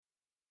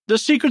The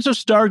Secrets of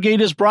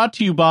Stargate is brought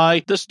to you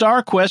by the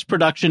StarQuest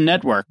Production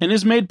Network and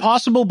is made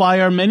possible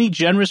by our many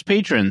generous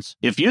patrons.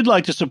 If you'd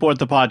like to support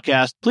the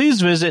podcast,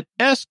 please visit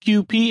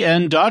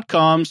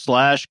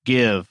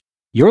sqpn.com/give.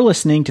 You're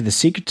listening to The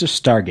Secrets of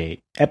Stargate,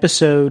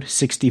 Episode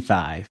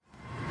 65.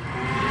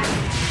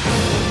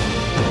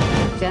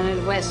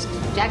 Lieutenant West,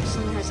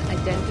 Jackson has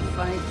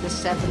identified the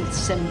seventh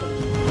symbol.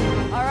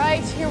 All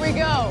right, here we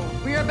go.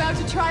 We are about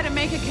to try to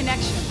make a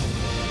connection.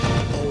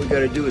 All we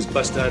gotta do is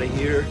bust out of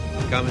here,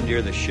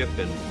 commandeer the ship,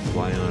 and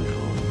fly on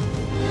home.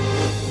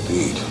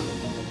 Indeed.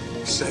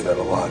 You say that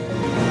a lot.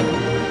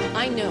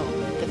 I know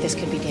that this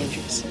could be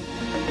dangerous.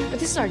 But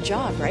this is our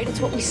job, right? It's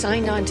what we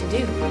signed on to do.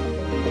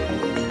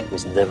 It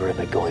was never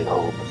about going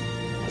home.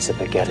 It's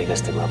about getting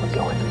us to where we're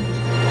going.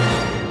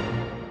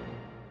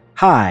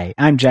 Hi,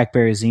 I'm Jack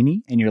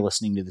Barazzini, and you're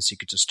listening to The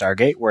Secrets of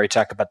Stargate, where I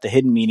talk about the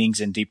hidden meanings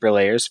and deeper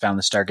layers found in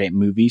the Stargate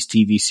movies,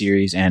 TV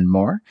series, and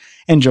more.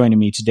 And joining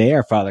me today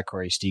are Father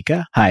Corey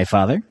Stika. Hi,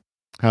 Father.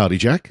 Howdy,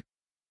 Jack.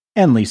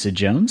 And Lisa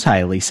Jones.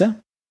 Hi,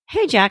 Lisa.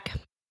 Hey, Jack.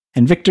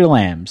 And Victor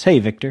Lambs. Hey,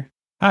 Victor.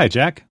 Hi,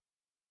 Jack.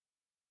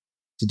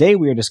 Today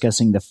we are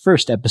discussing the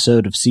first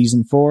episode of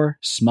Season 4,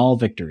 Small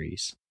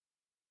Victories.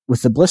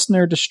 With the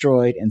Blissner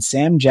destroyed and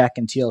Sam, Jack,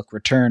 and Teal'c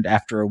returned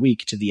after a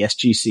week to the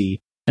SGC,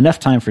 enough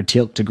time for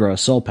Teal'c to grow a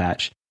soul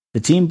patch, the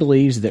team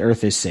believes the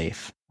Earth is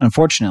safe.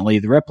 Unfortunately,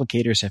 the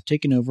replicators have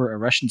taken over a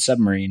Russian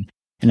submarine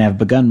and have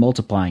begun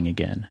multiplying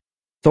again.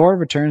 Thor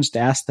returns to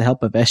ask the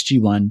help of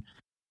SG-1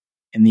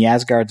 in the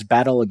Asgard's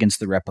battle against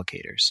the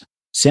replicators.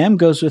 Sam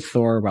goes with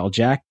Thor while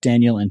Jack,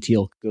 Daniel, and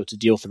Teal'c go to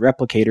deal with the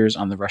replicators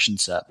on the Russian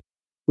sub.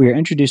 We are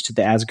introduced to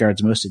the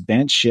Asgard's most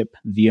advanced ship,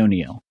 the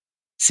O'Neill.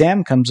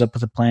 Sam comes up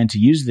with a plan to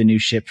use the new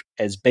ship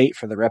as bait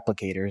for the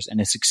replicators and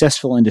is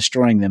successful in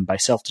destroying them by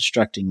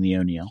self-destructing the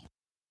O'Neill.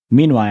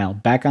 Meanwhile,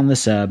 back on the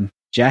sub,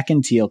 Jack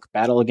and Teal'c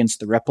battle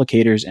against the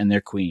replicators and their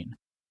queen.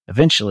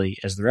 Eventually,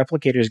 as the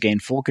replicators gain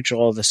full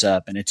control of the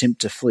sub and attempt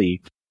to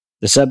flee,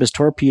 the sub is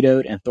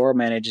torpedoed and Thor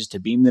manages to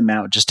beam them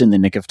out just in the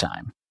nick of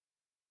time.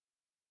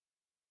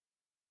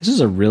 This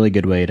is a really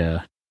good way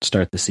to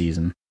start the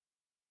season.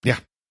 Yeah.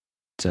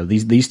 So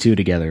these two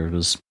together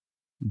was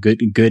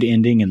good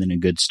ending and then a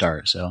good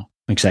start. So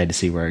I'm excited to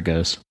see where it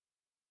goes.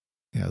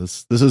 Yeah,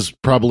 this is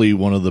probably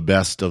one of the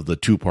best of the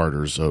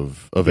two-parters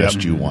of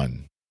SG-1.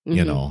 Mm-hmm.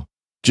 You know,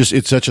 just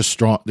it's such a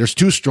strong. There's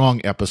two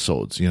strong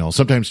episodes. You know,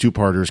 sometimes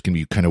two-parters can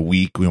be kind of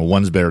weak. You know,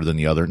 one's better than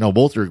the other. No,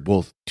 both are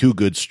two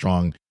good,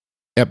 strong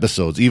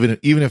episodes. Even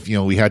if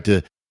we had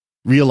to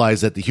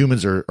realize that the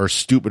humans are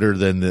stupider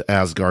than the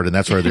Asgard, and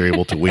that's why they're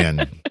able to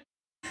win.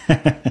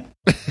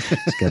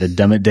 Just got to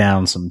dumb it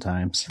down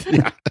sometimes.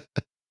 Yeah.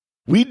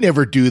 We'd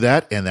never do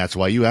that, and that's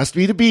why you asked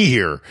me to be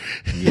here.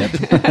 Yep.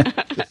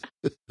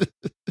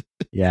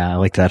 Yeah, I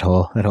like that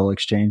whole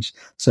exchange.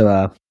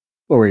 So,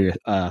 what were your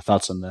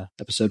thoughts on the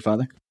episode,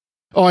 Father?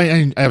 Oh,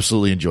 I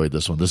absolutely enjoyed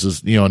this one. This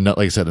is, like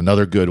I said,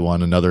 another good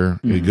one, another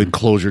good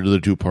closure to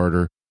the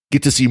two-parter.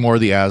 Get to see more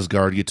of the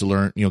Asgard. Get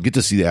to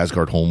see the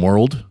Asgard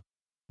homeworld,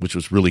 which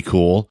was really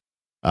cool.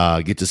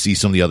 Get to see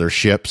some of the other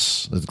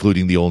ships,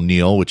 including the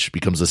O'Neill, which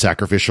becomes the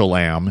sacrificial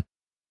lamb.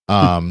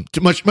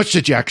 Much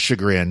to Jack's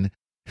chagrin.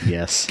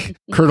 Yes.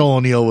 Colonel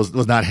O'Neill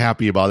was not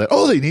happy about it.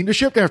 Oh, they named a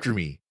ship after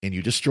me, and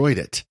you destroyed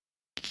it.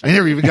 I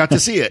never even got to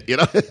see it,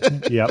 Yep.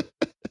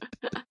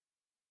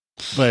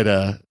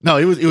 But no,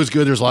 it was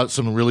good. There's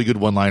some really good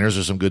one-liners.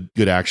 There's some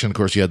good action. Of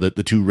course, you had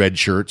the two red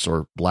shirts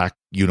or black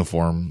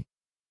uniform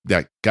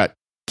that got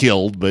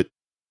killed, but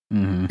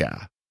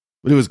yeah,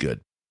 but it was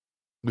good.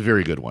 A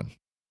very good one.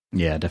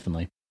 Yeah,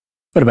 definitely.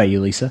 What about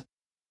you, Lisa?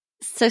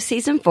 So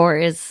season 4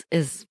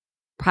 is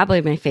probably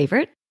my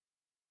favorite.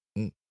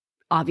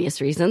 Obvious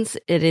reasons.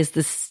 It is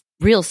the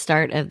real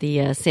start of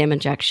the Sam and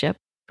Jack ship,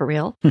 for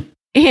real.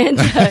 And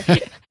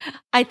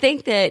I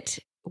think that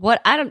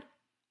I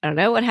don't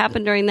know what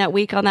happened during that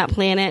week on that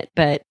planet,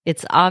 but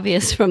it's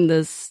obvious from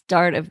the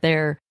start of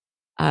their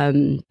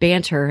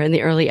banter in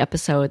the early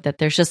episode that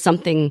there's just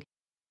something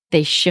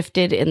they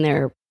shifted in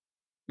their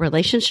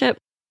relationship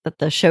that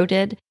the show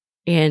did.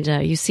 And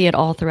you see it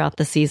all throughout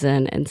the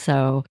season. And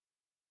so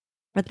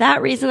for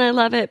that reason, I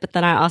love it. But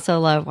then I also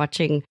love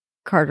watching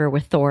Carter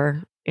with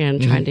Thor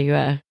and trying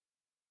to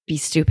be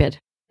stupid.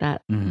 So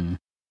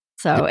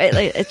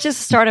it's just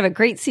the start of a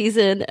great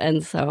season.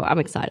 And so I'm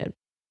excited.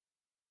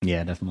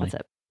 Yeah, definitely.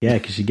 That's it. Yeah,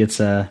 because he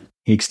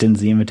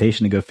extends the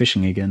invitation to go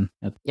fishing again.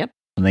 Yep.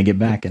 When they get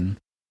back.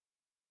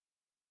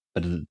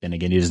 But then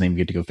again, he doesn't even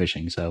get to go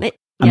fishing. So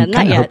I'm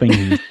kind of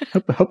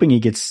hoping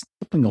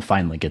he'll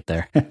finally get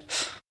there.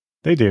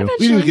 They do.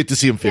 Eventually. We do get to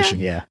see him fishing.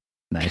 Yeah.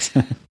 Nice.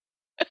 What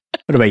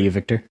about you,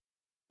 Victor?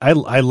 I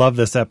love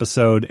this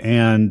episode,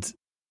 and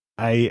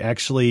I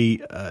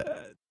actually,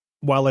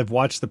 while I've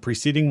watched the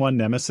preceding one,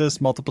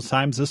 Nemesis, multiple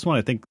times, this one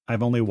I think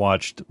I've only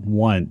watched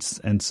once.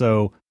 And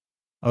so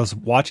I was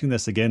watching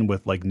this again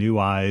with like new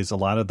eyes. A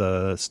lot of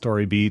the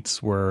story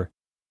beats were,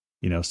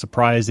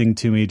 surprising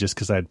to me just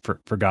because I'd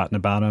forgotten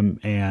about them.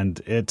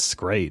 And it's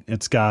great.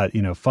 It's got,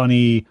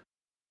 funny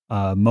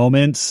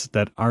moments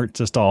that aren't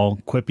just all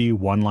quippy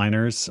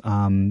one-liners.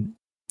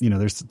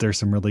 There's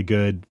some really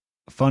good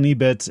funny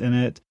bits in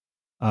it.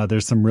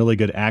 There's some really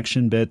good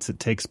action bits. It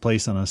takes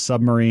place on a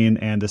submarine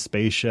and a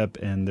spaceship,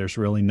 and there's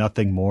really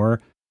nothing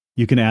more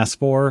you can ask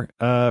for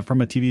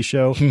from a TV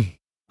show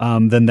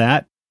than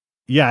that.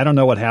 Yeah, I don't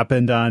know what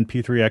happened on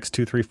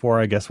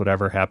P3X234. I guess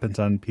whatever happens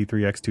on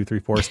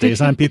P3X234 stays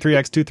on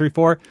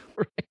P3X234.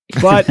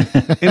 But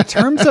in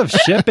terms of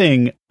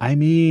shipping, I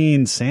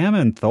mean, Sam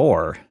and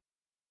Thor,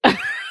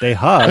 they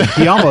hug.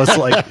 She almost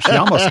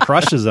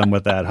crushes him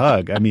with that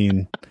hug. I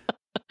mean,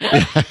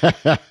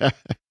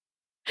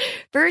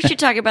 first you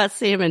talk about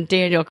Sam and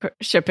Daniel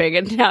shipping,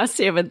 and now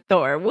Sam and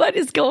Thor. What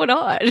is going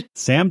on?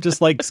 Sam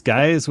just likes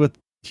guys with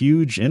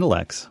huge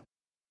intellects.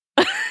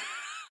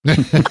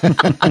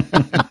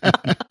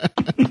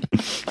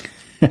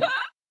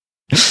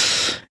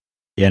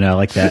 Yeah, no, I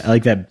like that. I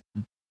like that.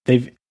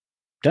 They've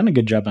done a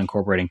good job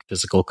incorporating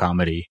physical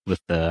comedy with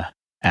the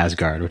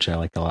Asgard, which I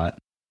like a lot.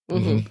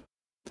 Mm-hmm.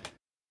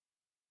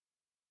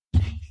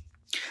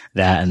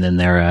 That, and then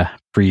their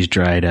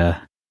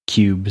freeze-dried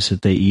cubes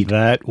that they eat.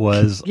 That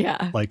was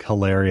like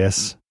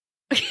hilarious.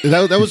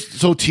 That was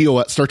so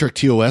Star Trek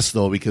TOS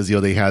though, because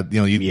they had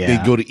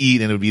they'd go to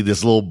eat and it would be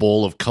this little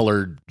bowl of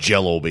colored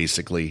Jello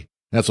basically.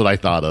 That's what I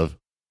thought of.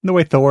 The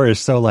way Thor is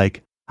so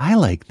like, I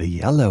like the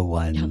yellow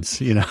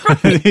ones,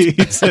 Right. He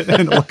eats it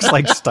and it looks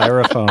like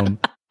styrofoam.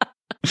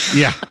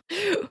 Yeah.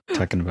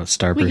 Talking about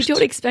Starburst. Well, you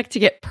don't expect to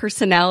get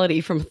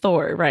personality from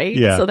Thor, right?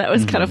 Yeah. So that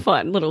was kind of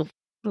fun. Little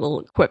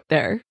quip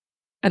there.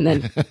 And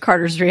then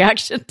Carter's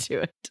reaction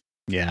to it.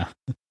 Yeah.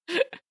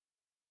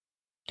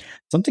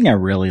 Something I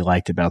really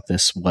liked about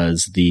this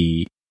was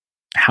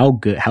how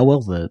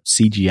well the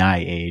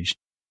CGI aged.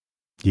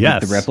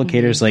 Yes. Like the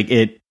replicators, like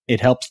it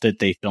helps that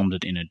they filmed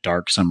it in a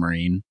dark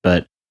submarine,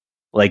 but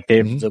like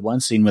the one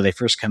scene where they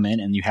first come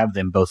in and you have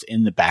them both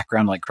in the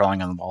background, like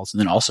crawling on the walls,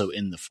 and then also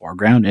in the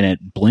foreground, and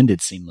it blended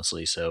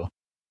seamlessly. So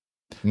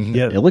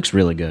yeah, it looks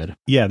really good.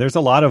 Yeah, there's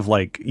a lot of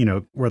where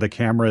the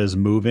camera is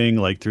moving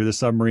like through the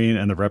submarine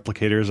and the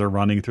replicators are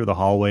running through the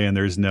hallway, and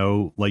there's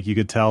no you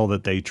could tell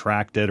that they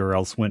tracked it or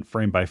else went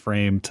frame by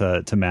frame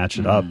to match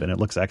it up, and it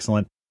looks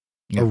excellent.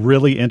 Yeah. A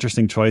really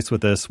interesting choice with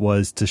this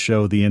was to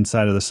show the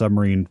inside of the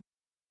submarine,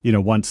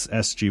 once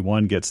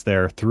SG-1 gets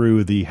there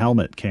through the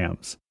helmet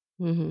cams.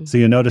 Mm-hmm. So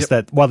you notice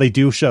that while they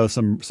do show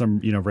some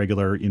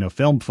regular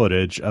film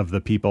footage of the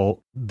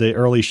people, the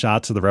early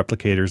shots of the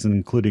replicators,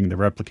 including the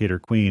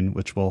replicator queen,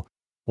 which we'll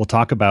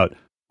talk about,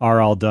 are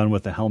all done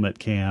with the helmet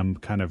cam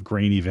kind of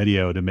grainy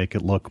video to make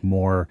it look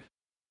more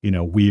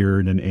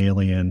weird and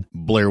alien.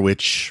 Blair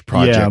Witch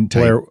Project.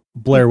 Yeah,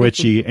 Blair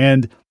Witchy.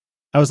 And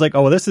I was like,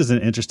 oh, this is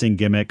an interesting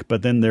gimmick.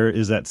 But then there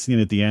is that scene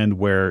at the end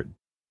where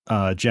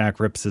Jack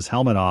rips his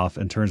helmet off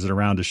and turns it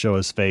around to show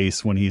his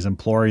face when he's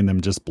imploring them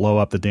just blow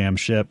up the damn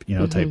ship,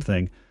 type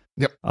thing.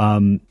 Yep.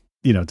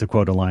 To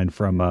quote a line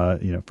from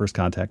First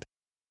Contact,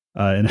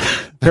 and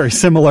very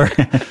similar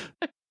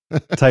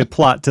type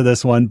plot to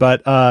this one.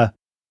 But the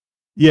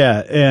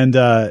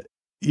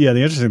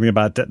interesting thing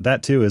about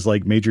that too is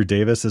like Major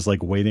Davis is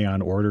like waiting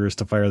on orders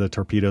to fire the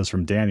torpedoes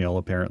from Daniel,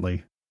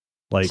 apparently.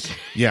 Like,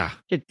 yeah,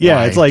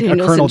 it's like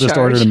Daniel's a colonel just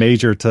charge. ordered a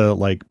major to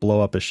like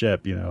blow up a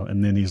ship,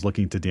 and then he's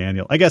looking to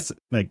Daniel. I guess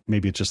like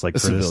maybe it's just like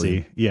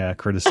courtesy. Yeah,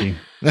 courtesy.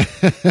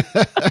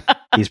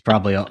 He's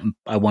probably,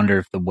 I wonder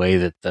if the way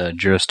that the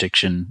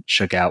jurisdiction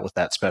shook out with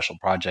that special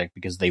project,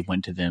 because they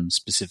went to them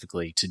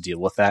specifically to deal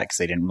with that because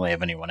they didn't really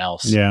have anyone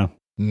else. Yeah.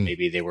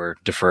 Maybe they were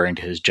deferring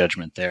to his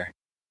judgment there.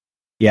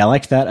 Yeah, I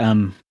liked that.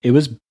 It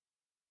was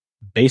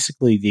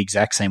basically the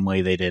exact same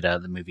way they did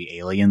the movie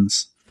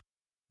Aliens.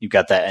 You've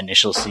got that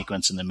initial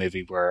sequence in the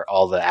movie where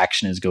all the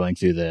action is going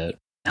through the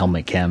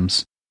helmet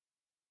chems,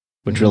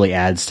 which really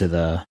adds to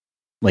the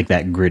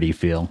that gritty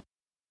feel.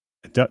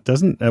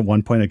 Doesn't at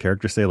one point a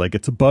character say like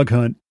it's a bug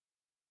hunt?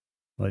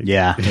 Like,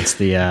 yeah, it's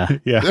the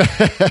yeah.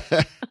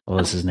 What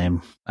was his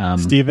name?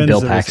 Stevens.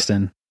 Bill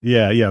Paxton.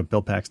 Yeah,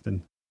 Bill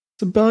Paxton.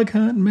 It's a bug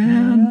hunt,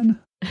 man.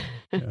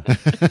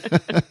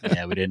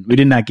 Yeah, we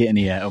did not get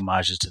any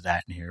homages to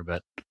that in here,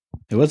 but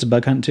it was a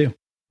bug hunt too.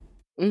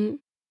 Mm-hmm.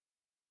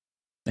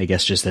 I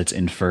guess just that's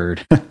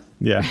inferred.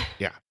 Yeah.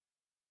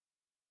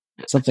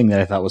 Something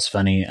that I thought was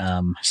funny,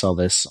 I saw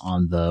this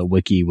on the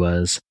wiki,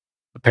 was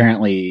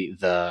apparently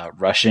the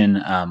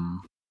Russian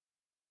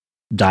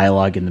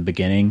dialogue in the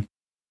beginning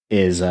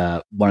is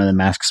one of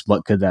them asks,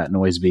 what could that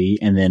noise be?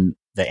 And then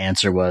the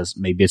answer was,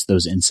 maybe it's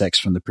those insects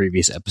from the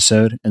previous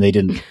episode. And they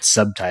didn't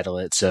subtitle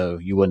it, so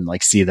you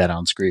wouldn't see that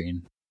on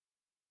screen.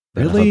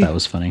 But really? I thought that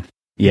was funny.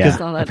 Yeah,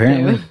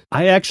 apparently. Too.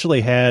 I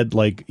actually had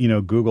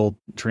Google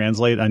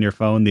Translate on your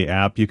phone, the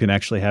app, you can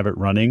actually have it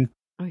running.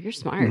 Oh, you're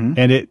smart. Mm-hmm.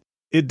 And it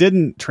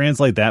didn't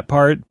translate that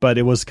part, but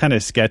it was kind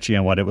of sketchy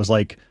on what it was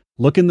like.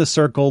 Look in the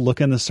circle,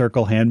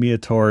 hand me a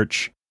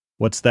torch.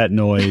 What's that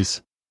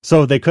noise?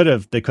 So they could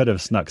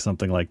have snuck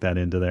something like that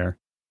into there.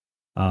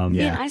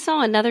 Yeah, I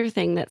saw another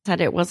thing that said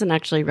it wasn't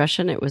actually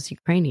Russian, it was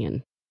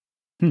Ukrainian.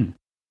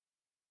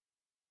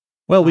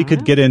 Well, we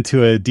could get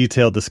into a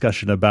detailed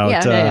discussion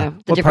about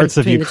what parts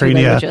of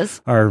Ukraine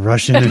are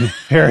Russian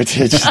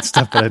heritage and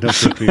stuff, but I don't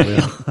think we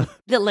will.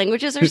 The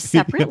languages are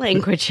separate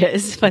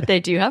languages, but they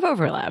do have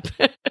overlap.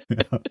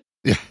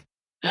 Yeah.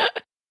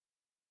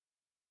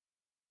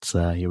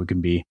 So we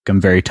can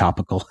become very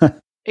topical.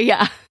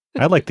 Yeah.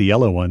 I like the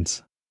yellow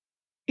ones.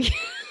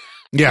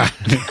 Yeah.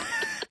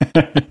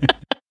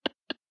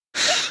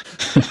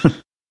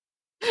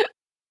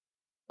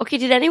 Okay,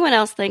 did anyone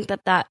else think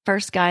that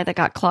first guy that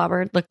got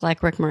clobbered looked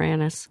like Rick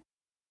Moranis?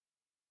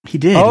 He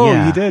did. Oh,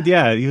 yeah. he did.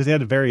 Yeah, he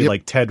had a very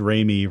like Ted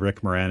Raimi,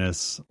 Rick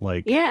Moranis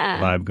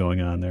vibe going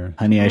on there.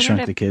 Honey, I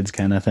Shrunk the Kids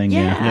kind of thing.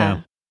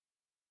 Yeah.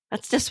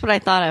 That's just what I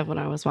thought of when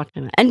I was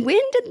watching it. And when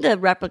did the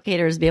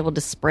replicators be able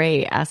to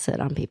spray acid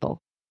on people?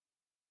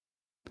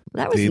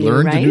 That was they new,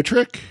 learned right? a new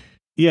trick.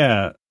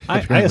 Yeah,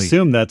 I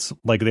assume that's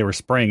like they were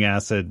spraying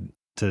acid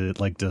to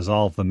like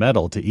dissolve the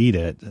metal to eat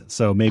it.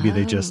 So maybe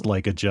they just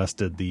like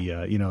adjusted the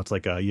it's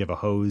like you have a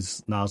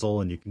hose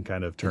nozzle and you can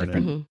kind of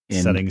turn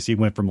it settings. You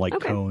went from like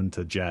cone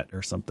to jet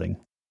or something.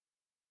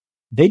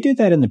 They did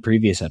that in the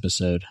previous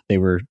episode. They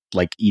were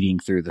like eating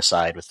through the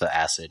side with the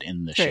acid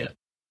in the ship.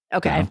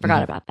 Okay, I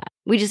forgot about that.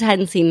 We just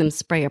hadn't seen them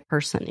spray a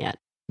person yet.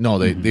 No,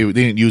 they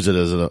didn't use it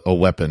as a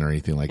weapon or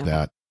anything like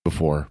that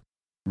before.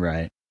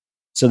 Right.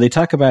 So they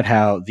talk about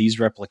how these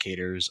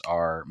replicators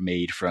are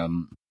made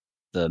from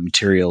the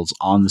materials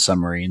on the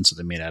submarine, so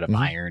they're made out of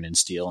iron and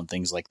steel and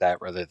things like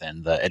that, rather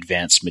than the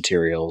advanced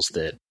materials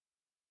that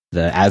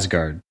the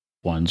Asgard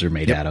ones are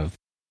made out of.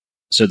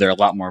 So they're a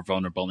lot more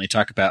vulnerable. And they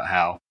talk about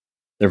how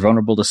they're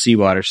vulnerable to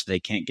seawater, so they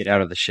can't get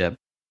out of the ship.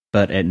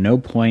 But at no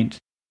point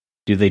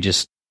do they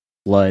just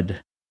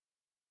flood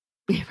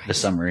the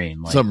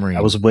submarine. Submarine.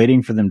 I was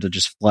waiting for them to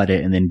just flood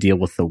it and then deal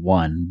with the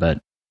one, but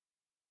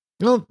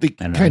well, they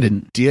kind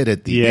of did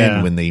at the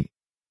end when they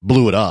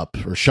blew it up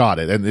or shot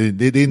it, and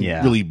they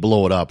didn't really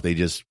blow it up. They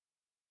just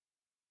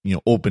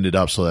opened it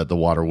up so that the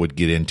water would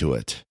get into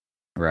it.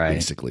 Right,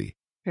 basically.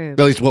 At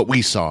least what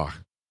we saw.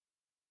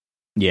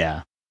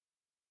 Yeah,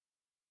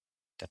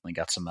 definitely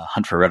got some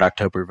Hunt for Red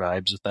October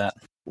vibes with that.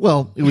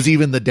 Well, it was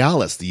even the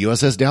Dallas. The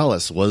USS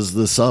Dallas was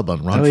the sub on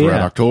Hunt for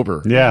Red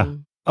October. Yeah.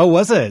 Oh,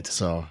 was it?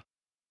 So.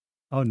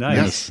 Oh,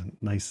 nice.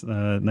 Yes.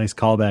 Nice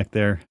callback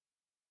there.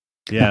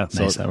 Yeah.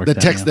 So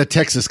the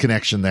Texas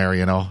connection there,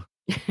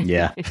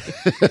 Yeah. Is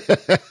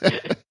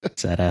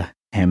that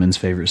Hammond's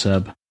favorite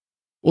sub?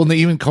 Well, and they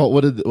even call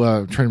it,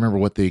 I'm trying to remember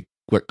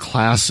what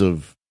class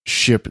of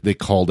ship they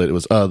called it. It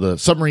was the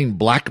submarine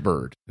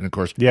Blackbird. And of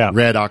course,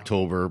 Red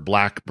October,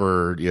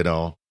 Blackbird,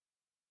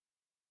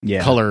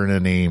 color and a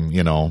name,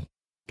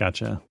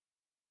 Gotcha.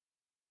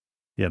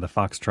 Yeah, the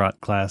Foxtrot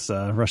class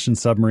Russian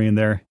submarine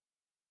there.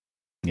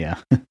 Yeah.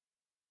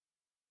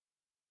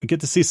 We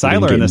get to see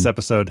Sylar in this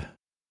episode.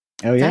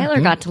 Oh, yeah.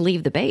 Sylar got to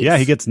leave the base. Yeah,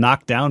 he gets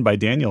knocked down by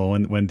Daniel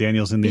when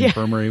Daniel's in the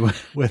infirmary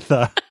with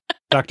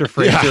Dr.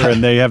 Fraser,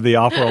 and they have the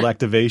off-world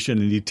activation,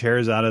 and he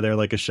tears out of there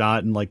like a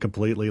shot, and like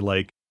completely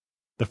like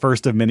the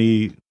first of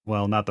many,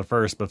 well, not the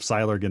first, but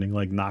Sylar getting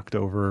like knocked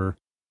over.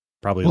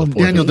 Probably. Well,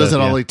 Daniel does it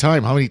all the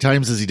time. How many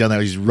times has he done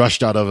that? He's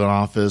rushed out of an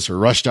office or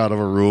rushed out of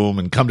a room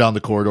and come down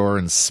the corridor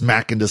and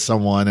smack into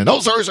someone and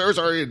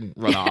sorry, and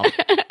run off.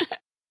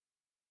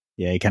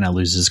 Yeah, he kind of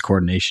loses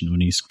coordination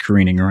when he's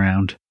careening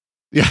around.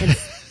 Yeah.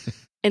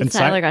 And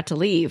Sylar got to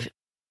leave.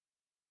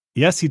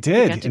 Yes, he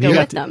did. He got to go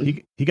with them.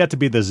 He got to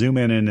be the zoom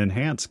in and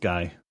enhance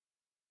guy.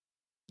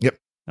 Yep.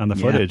 On the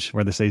footage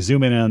where they say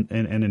zoom in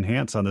and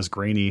enhance on this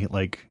grainy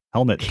like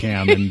helmet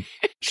cam and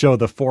show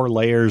the 4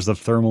 layers of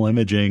thermal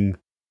imaging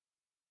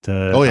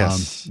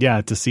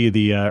to to see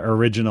the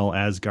original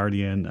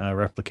Asgardian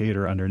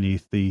replicator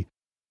underneath the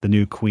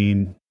new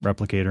Queen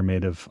replicator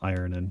made of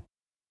iron and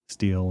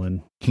steel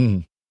and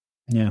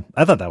yeah,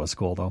 I thought that was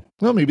cool though.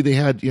 Well, maybe they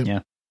had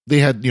they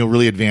had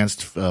really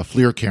advanced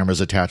FLIR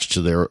cameras attached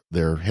to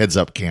their heads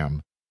up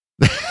cam.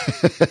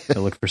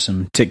 They'll look for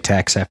some Tic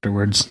Tacs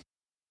afterwards.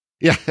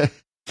 Yeah.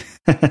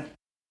 I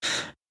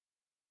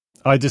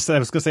was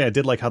gonna say I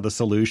did like how the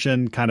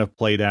solution kind of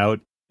played out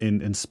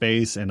in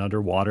space and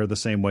underwater the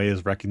same way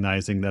as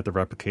recognizing that the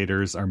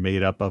replicators are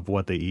made up of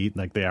what they eat,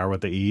 like they are what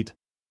they eat.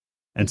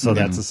 And so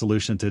that's the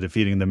solution to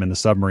defeating them in the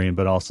submarine,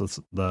 but also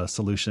the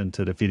solution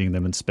to defeating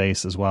them in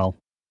space as well.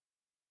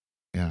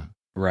 Yeah.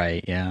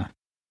 Right, yeah.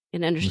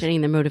 And understanding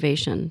their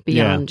motivation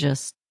beyond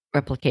just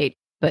replicate,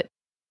 but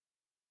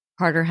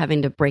Carter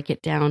having to break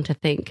it down to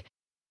think.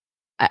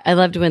 I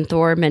loved when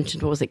Thor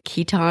mentioned, what was it,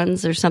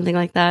 ketons or something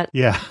like that?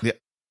 Yeah.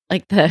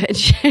 Like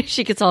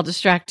she gets all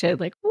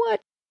distracted, like, what?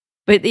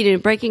 But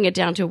breaking it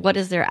down to what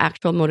is their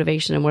actual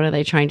motivation and what are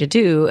they trying to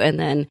do? And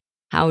then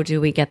how do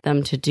we get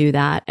them to do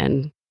that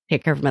and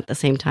take care of them at the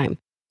same time?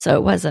 So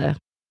it was a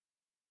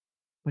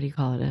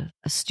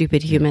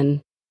stupid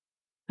human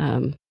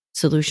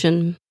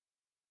solution.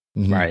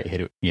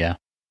 Right. Yeah.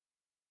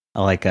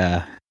 I like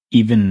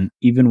even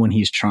when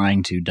he's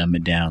trying to dumb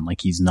it down, like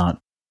he's not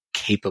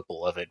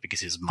capable of it because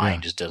his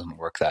mind just doesn't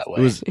work that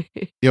way.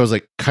 It was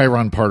like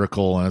Chiron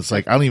particle, and it's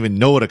like I don't even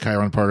know what a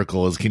Chiron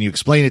particle is. Can you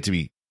explain it to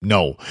me?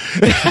 no.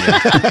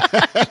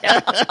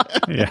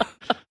 Yeah.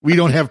 We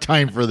don't have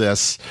time for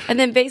this. And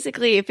then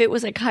basically, if it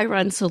was a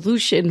Chiron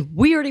solution,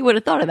 we already would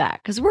have thought of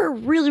that because we're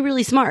really,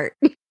 really smart.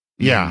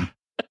 Yeah.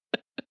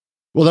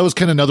 Well, that was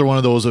kind of another one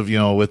of those of,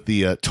 with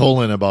the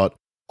Tolan about,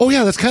 oh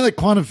yeah, that's kind of like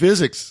quantum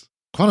physics.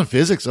 Quantum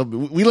physics,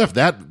 we left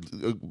that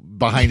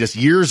behind us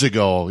years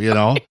ago,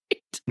 Right.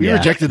 We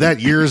rejected that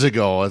years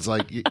ago. It's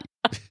like...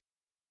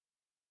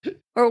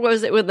 Or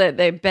was it when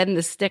they bend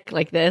the stick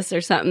like this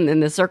or something in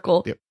the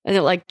circle? Yep. And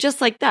they're like,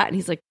 just like that. And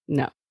he's like,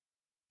 no.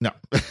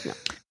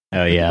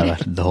 Oh, yeah.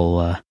 The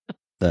whole,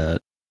 the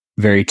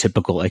very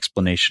typical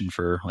explanation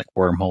for like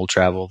wormhole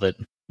travel that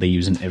they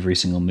use in every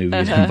single movie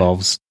that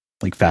involves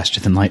like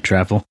faster than light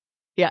travel.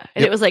 Yeah.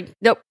 And it was like,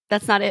 nope,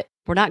 that's not it.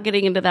 We're not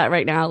getting into that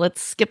right now.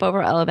 Let's skip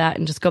over all of that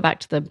and just go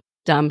back to the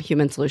dumb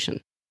human solution.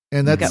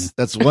 And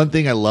that's one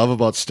thing I love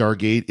about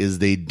Stargate is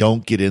they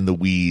don't get in the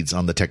weeds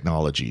on the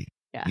technology.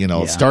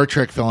 Yeah. Star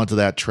Trek fell into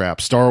that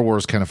trap. Star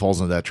Wars kind of falls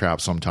into that trap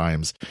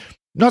sometimes.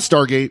 Not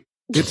Stargate.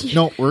 It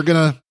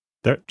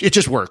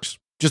just works.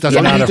 Just that's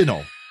what I need to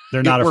know.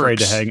 They're not afraid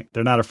to hang.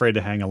 They're not afraid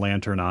to hang a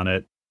lantern on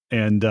it.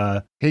 And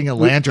hang a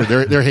lantern.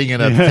 They're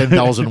hanging a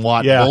 10,000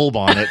 watt bulb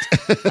on it.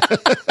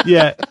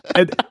 Yeah,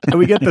 and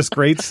we get this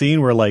great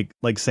scene where like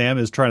Sam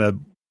is trying to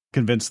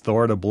convince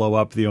Thor to blow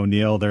up the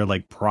O'Neill, their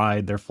like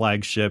pride, their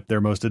flagship, their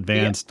most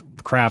advanced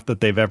craft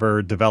that they've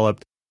ever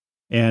developed.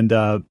 And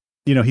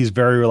he's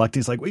very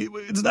reluctant. He's like,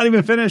 it's not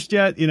even finished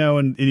yet,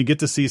 and you get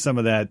to see some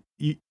of that.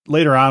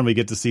 Later on, we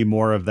get to see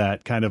more of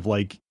that kind of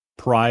like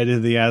pride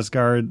of the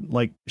Asgard,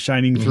 like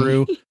shining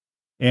through.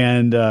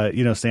 And,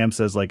 Sam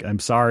says like, I'm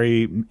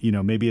sorry,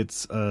 maybe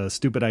it's a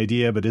stupid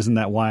idea, but isn't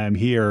that why I'm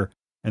here?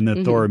 And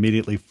then Thor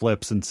immediately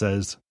flips and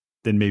says,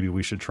 then maybe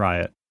we should try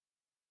it.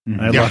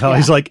 And I love how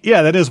he's like,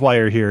 yeah, that is why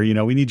you're here.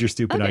 We need your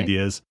stupid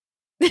ideas.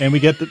 And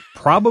we get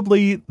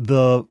probably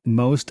the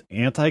most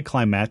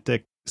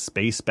anticlimactic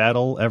space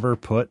battle ever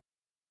put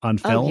on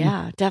film. Oh,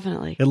 yeah,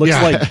 definitely. It looks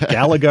like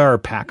Galaga or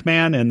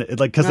Pac-Man, and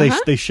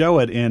because they show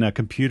it in a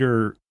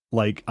computer,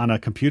 like on a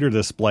computer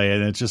display,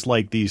 and it's just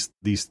like these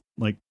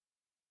like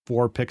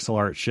 4 pixel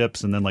art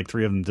ships, and then like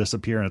 3 of them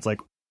disappear, and it's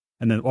like,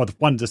 and then the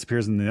one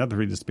disappears and the other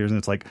 3 disappears, and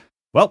it's like,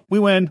 well, we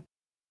win.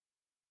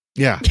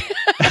 Yeah,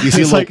 you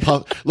see a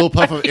little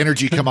puff of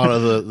energy come out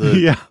of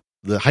the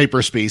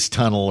hyperspace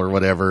tunnel or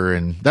whatever,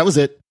 and that was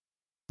it.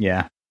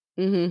 Yeah.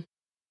 Mm-hmm.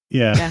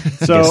 Yeah.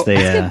 So I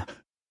guess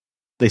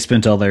they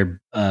spent all their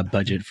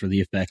budget for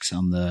the effects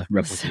on the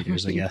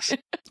replicators, I guess,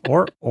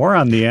 or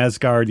on the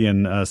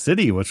Asgardian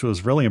city, which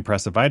was really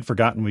impressive. I'd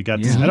forgotten we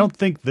got. I don't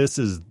think this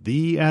is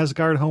the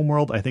Asgard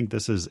homeworld. I think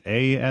this is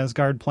a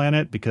Asgard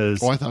planet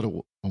because. Oh, I thought it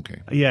was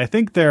okay. Yeah, I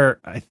think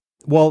I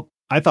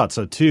thought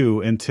so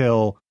too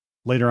until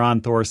later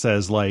on. Thor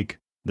says like,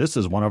 this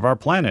is one of our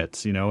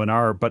planets,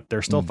 but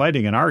they're still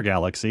fighting in our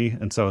galaxy.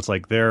 And so it's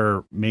like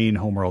their main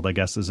homeworld, I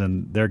guess, is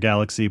in their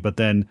galaxy. But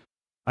then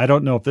I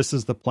don't know if this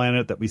is the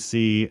planet that we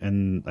see.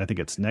 And I think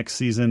it's next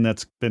season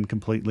that's been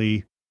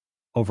completely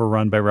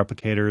overrun by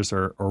replicators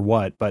or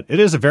what. But it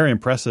is a very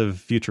impressive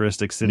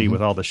futuristic city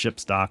with all the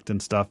ships docked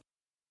and stuff.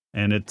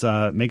 And it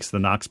makes the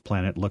Nox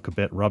planet look a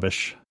bit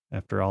rubbish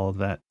after all of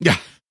that. Yeah.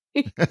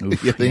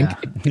 Oof, you think?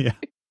 Yeah.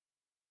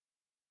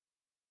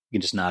 You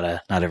can just not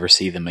ever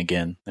see them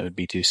again. That would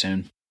be too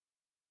soon.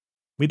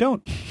 We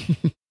don't. Do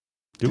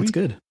That's we?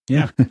 good.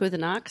 Yeah. With the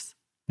Nox?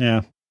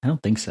 Yeah. I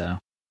don't think so.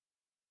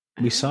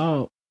 We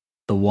saw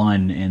the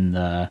one in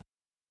the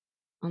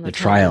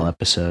trial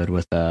episode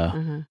with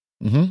the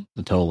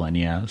Tolan,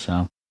 yeah. So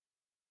I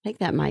think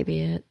that might be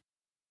it.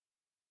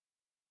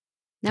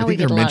 Now I think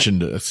they're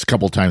mentioned a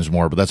couple times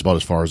more, but that's about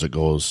as far as it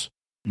goes.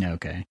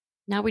 Okay.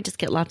 Now we just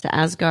get lots of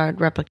Asgard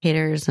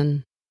replicators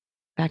and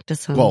back to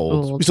some Gold.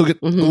 gold. We still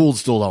get gold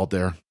still out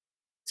there.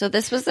 So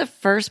this was the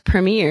first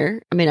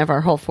premiere, of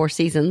our whole 4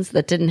 seasons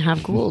that didn't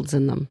have Goulds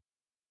in them.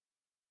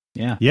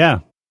 Yeah. Yeah.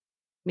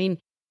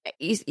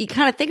 You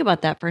kind of think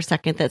about that for a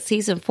second, that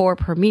season 4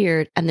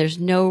 premiered and there's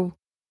no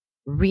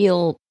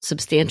real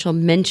substantial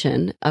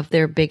mention of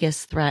their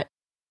biggest threat,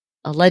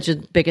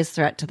 alleged biggest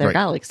threat to their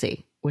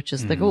galaxy, which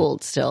is the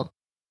Gould still.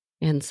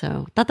 And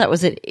so I thought that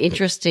was an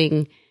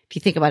interesting, if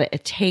you think about it, a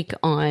take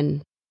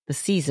on the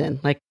season.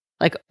 Like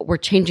we're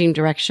changing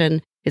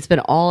direction. It's been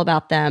all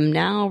about them.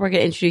 Now we're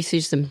going to introduce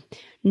you to some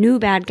new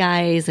bad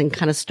guys and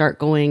kind of start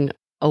going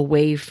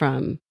away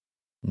from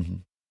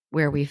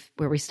where we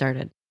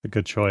started. A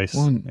good choice.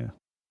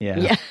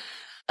 Yeah.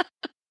 I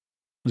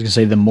was going to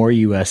say, the more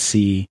you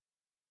see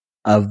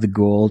of the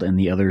Gould and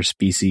the other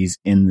species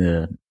in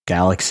the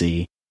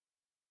galaxy,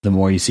 the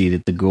more you see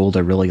that the Gould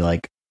are really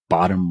like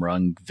bottom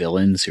rung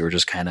villains who are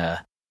just kind of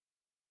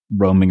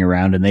roaming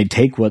around, and they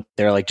take what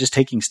they're like, just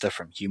taking stuff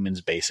from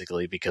humans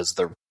basically, because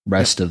the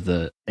rest of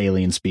the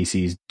alien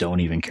species don't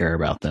even care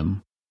about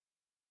them.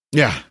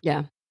 Yeah.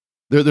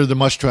 They're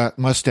the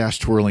mustache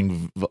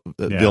twirling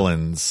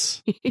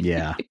villains.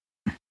 Yeah.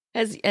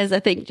 As I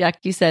think, Jack,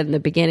 you said in the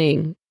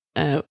beginning,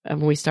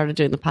 when we started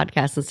doing the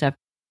podcast and stuff,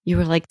 you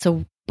were like,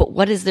 so, but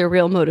what is their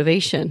real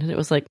motivation? And it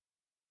was like,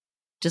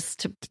 just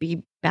to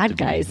be bad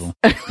guys.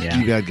 Yeah.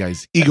 Be bad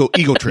guys. Ego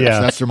trips. Yeah.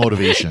 That's their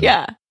motivation.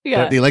 Yeah.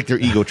 They like their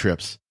ego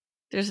trips.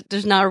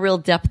 There's not a real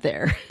depth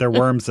there. They're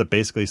worms that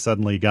basically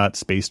suddenly got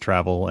space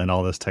travel and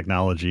all this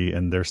technology,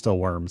 and they're still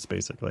worms,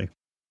 basically.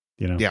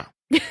 You know? Yeah.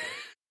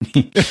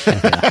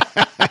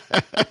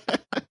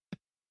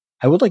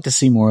 I would like to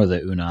see more of the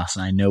Unas,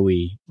 and I know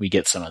we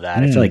get some of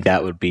that. I feel like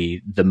that would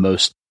be the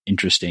most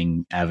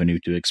interesting avenue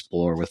to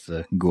explore with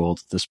the Goa'uld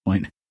at this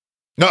point.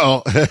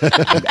 No,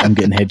 I'm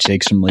getting head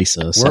shakes from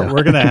Lisa. So.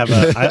 We're gonna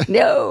have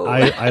no.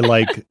 I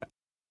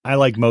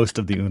like most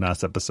of the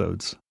Unas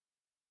episodes.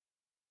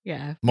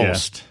 Yeah,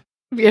 most.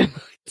 Yeah,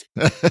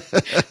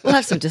 we'll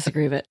have some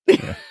disagreement.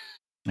 Yeah.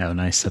 Oh,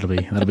 nice. That'll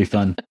be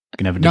fun. We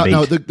can have a debate.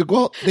 No, the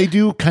Goa'uld, they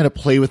do kind of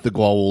play with the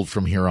Goa'uld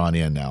from here on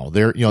in. Now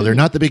they're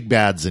not the big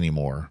bads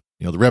anymore.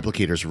 The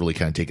replicators are really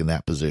kind of taking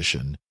that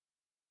position.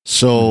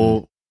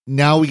 So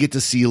now we get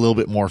to see a little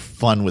bit more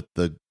fun with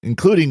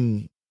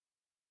including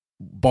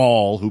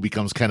Ball, who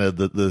becomes kind of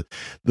the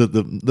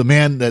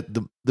man that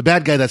the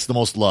bad guy that's the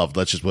most loved.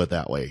 Let's just put it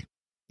that way.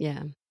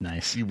 Yeah,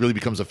 nice. He really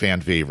becomes a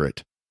fan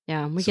favorite.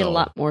 Yeah, we get a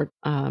lot more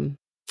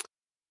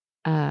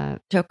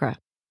Tok'ra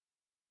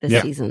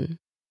this season.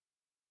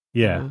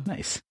 Yeah,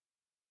 nice.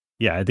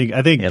 Yeah, I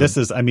think this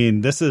is. I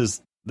mean, this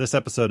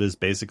episode is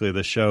basically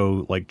the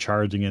show like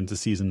charging into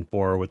season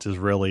 4, which is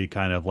really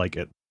kind of like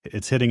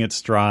it's hitting its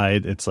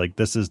stride. It's like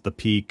this is the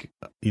peak,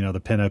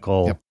 the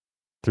pinnacle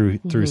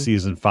through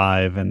season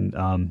 5, and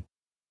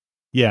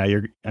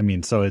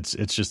so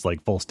it's just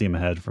like full steam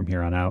ahead from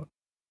here on out.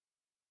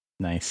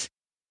 Nice.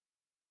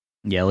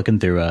 Yeah, looking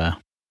through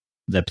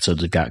the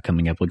episodes we've got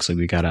coming up, looks like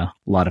we got a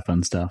lot of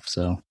fun stuff.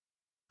 So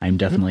I'm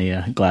definitely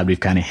glad we've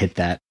kind of hit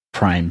that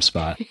prime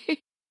spot.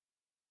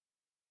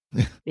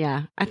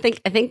 Yeah, I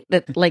think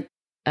that like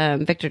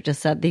Victor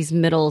just said, these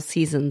middle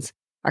seasons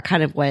are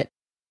kind of what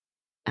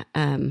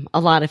a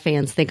lot of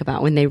fans think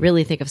about when they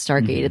really think of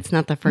Stargate. It's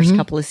not the first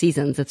couple of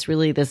seasons; it's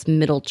really this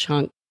middle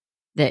chunk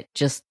that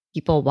just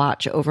people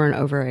watch over and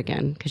over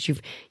again because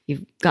you've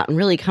gotten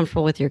really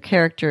comfortable with your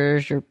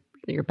characters.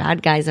 Your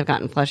bad guys have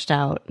gotten fleshed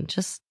out, and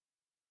just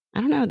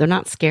I don't know, they're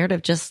not scared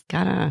of just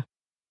kind of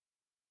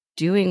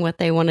doing what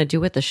they want to do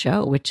with the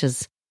show, which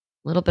is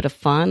a little bit of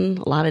fun,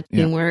 a lot of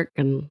teamwork,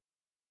 and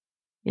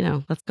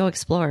let's go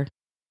explore.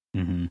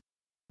 Mm-hmm.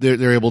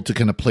 They're able to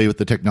kind of play with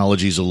the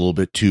technologies a little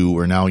bit too,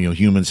 where now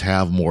humans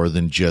have more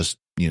than just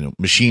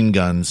machine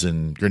guns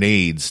and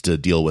grenades to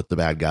deal with the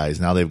bad guys.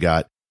 Now they've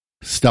got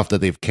stuff that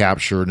they've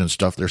captured and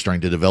stuff they're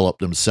starting to develop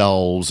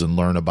themselves and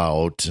learn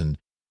about, and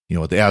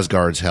with the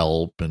Asgard's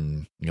help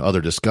and other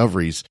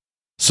discoveries.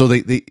 So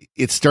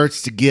it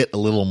starts to get a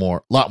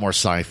lot more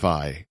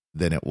sci-fi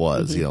than it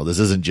was. This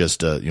isn't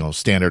just a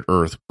standard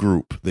Earth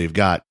group. They've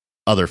got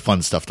other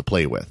fun stuff to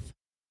play with.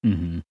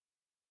 Mm-hmm.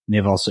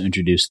 They've also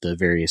introduced the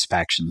various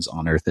factions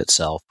on Earth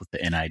itself with the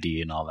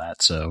NID and all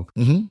that. So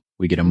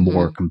we get a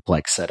more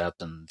complex setup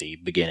than the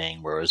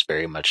beginning, where it was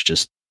very much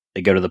just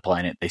they go to the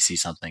planet, they see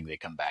something, they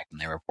come back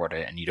and they report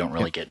it, and you don't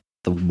really get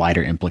the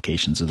wider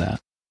implications of that.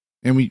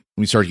 And we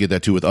start to get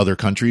that too with other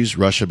countries.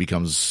 Russia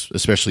becomes,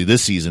 especially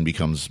this season,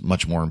 becomes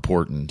much more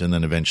important, and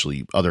then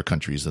eventually other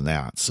countries than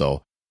that.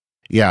 So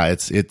yeah,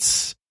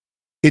 it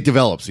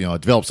develops.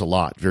 It develops a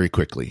lot very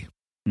quickly.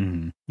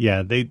 Mm-hmm.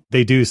 Yeah,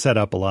 they do set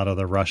up a lot of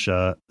the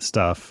Russia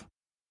stuff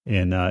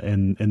in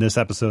this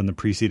episode and the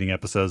preceding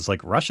episodes.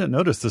 Like Russia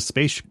noticed the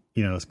space,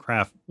 this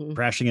craft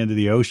crashing into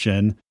the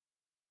ocean,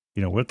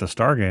 with the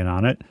Stargate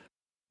on it.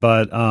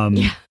 But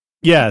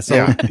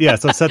so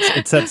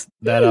it sets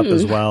that up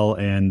as well,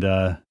 and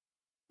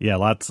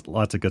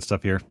lots of good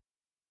stuff here.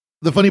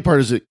 The funny part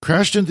is it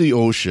crashed into the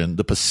ocean,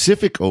 the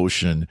Pacific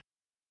Ocean,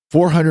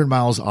 400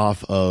 miles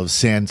off of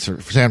San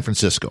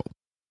Francisco.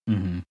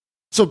 Mm-hmm.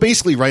 So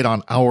basically right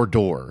on our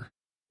door.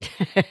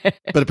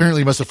 But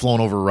apparently it must have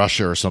flown over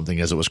Russia or something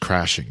as it was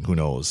crashing. Who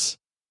knows?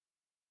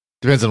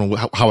 Depends on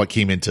how it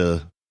came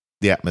into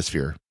the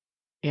atmosphere.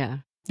 Yeah.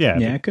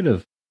 It could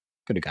have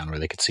gone where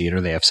they could see it,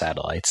 or they have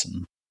satellites.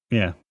 And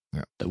yeah.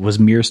 Was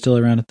Mir still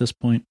around at this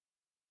point?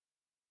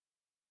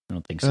 I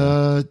don't think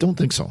so. Don't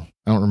think so.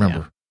 I don't remember.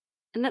 Yeah.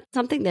 And that's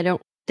something they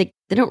don't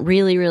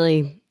really,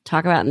 really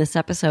talk about in this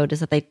episode,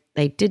 is that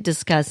they did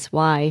discuss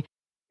why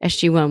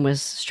SG-1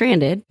 was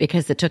stranded,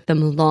 because it took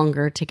them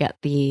longer to get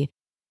the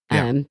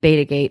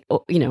Beta Gate,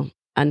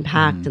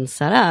 unpacked and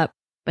set up.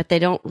 But they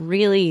don't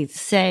really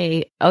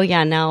say, oh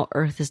yeah, now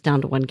Earth is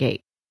down to one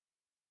gate.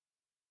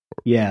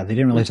 Yeah, they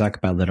didn't really talk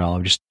about that at all.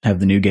 Just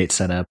have the new gate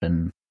set up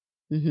and.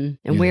 Mm-hmm.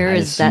 And where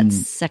is that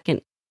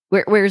second?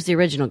 Where is the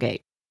original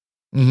gate?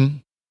 Mm-hmm.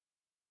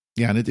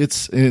 Yeah, and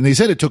and they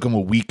said it took them a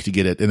week to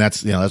get it, and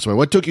that's why.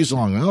 What took you so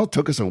long? Well, it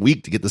took us a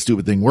week to get the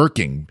stupid thing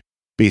working,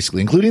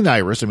 basically, including the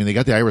iris. I mean, they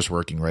got the iris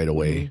working right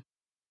away,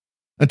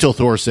 until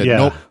Thor said,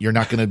 "Nope, you're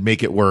not going to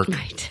make it work."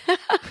 Right.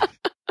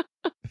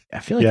 I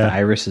feel like the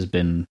iris has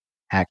been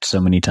hacked so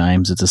many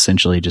times; it's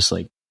essentially just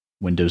like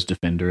Windows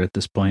Defender at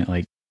this point.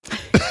 Like,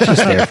 it's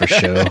just there for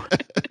show.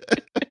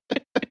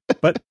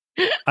 But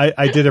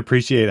I did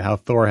appreciate how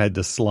Thor had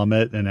to slum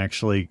it and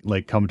actually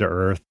like come to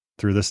Earth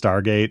through the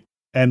Stargate.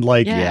 And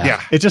like,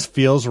 Yeah. it just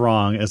feels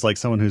wrong as like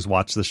someone who's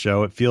watched the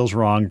show. It feels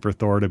wrong for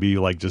Thor to be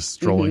like just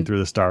strolling through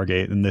the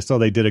Stargate. And so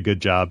they did a good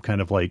job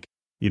kind of like,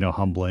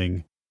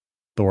 humbling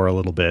Thor a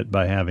little bit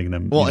by having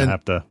them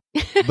have to.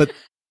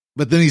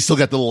 But then he's still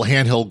got the little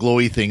handheld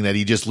glowy thing that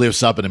he just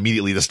lifts up and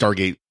immediately the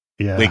Stargate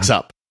wakes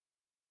up.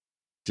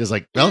 Just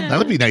like, well, that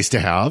would be nice to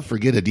have.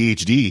 Forget a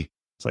DHD.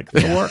 It's like,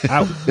 Thor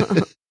out.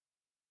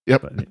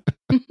 Yep.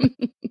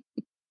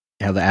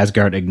 How the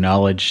Asgard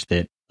acknowledge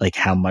that, like,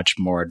 how much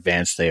more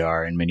advanced they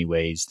are in many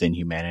ways than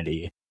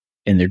humanity.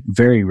 And they're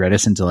very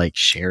reticent to, like,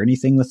 share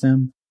anything with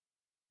them.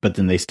 But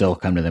then they still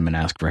come to them and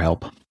ask for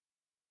help.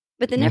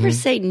 But they never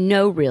say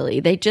no,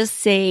 really. They just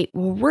say,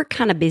 well, we're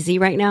kind of busy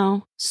right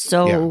now.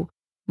 So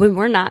when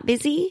we're not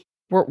busy,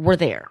 we're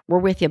there. We're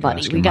with you,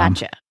 buddy. We got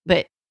you.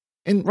 But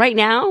right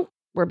now,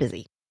 we're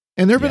busy.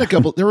 And there were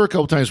a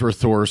couple times where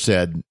Thor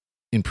said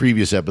in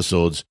previous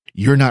episodes,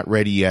 "You're not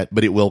ready yet,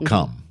 but it will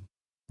come."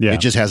 Yeah. It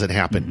just hasn't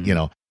happened.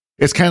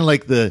 It's kind of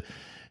like the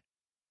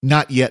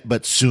not yet,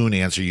 but soon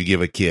answer you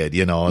give a kid.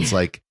 It's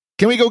like,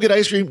 can we go get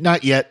ice cream?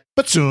 Not yet,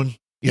 but soon.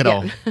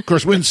 Of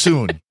course, when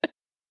soon?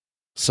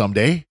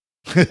 Someday.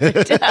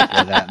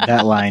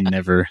 That line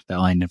never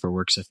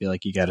works. I feel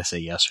like you got to say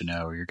yes or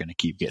no, or you're going to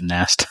keep getting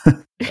asked.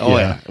 Oh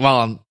yeah.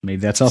 Well, maybe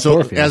that's how.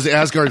 So as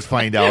Asgards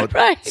find out,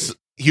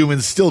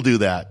 humans still do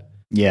that.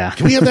 Yeah.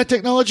 Can we have that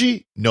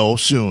technology? No,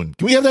 soon.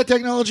 Can we have that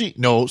technology?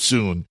 No,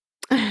 soon.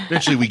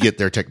 Eventually, we get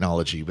their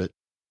technology,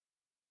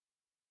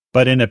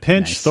 but in a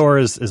pinch, Thor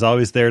is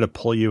always there to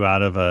pull you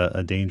out of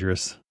a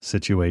dangerous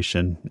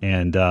situation.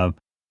 And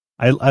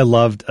I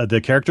loved the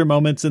character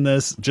moments in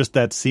this. Just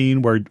that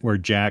scene where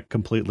Jack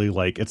completely,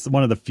 like, it's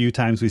one of the few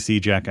times we see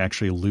Jack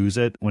actually lose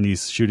it when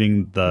he's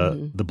shooting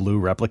the blue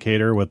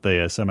replicator with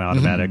the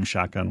semi-automatic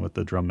shotgun with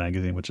the drum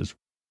magazine, which is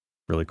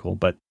really cool.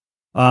 But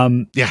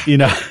and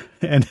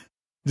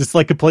just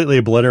like completely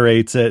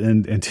obliterates it.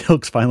 And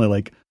Teal'c's finally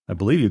like, I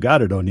believe you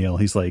got it, O'Neill.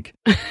 He's like,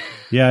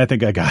 yeah, I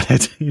think I got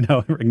it.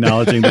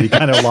 Acknowledging that he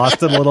kind of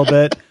lost it a little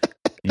bit.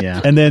 Yeah.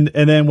 And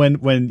then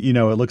when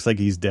it looks like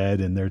he's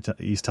dead and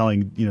he's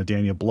telling,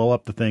 Daniel, blow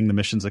up the thing. The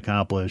mission's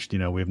accomplished. We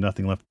have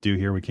nothing left to do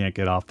here. We can't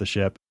get off the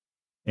ship.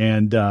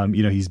 And,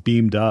 he's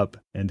beamed up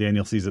and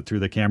Daniel sees it through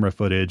the camera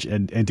footage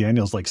and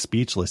Daniel's like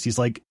speechless. He's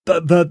like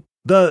the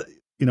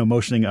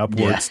motioning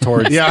upwards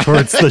towards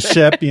the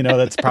ship,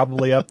 that's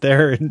probably up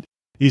there. And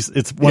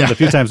it's one of the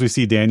few times we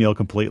see Daniel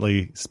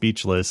completely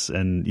speechless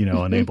and,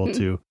 unable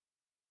to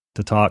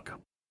talk.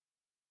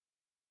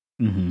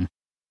 Mm-hmm.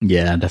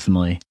 Yeah,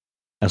 definitely.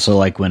 I also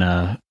like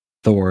when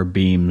Thor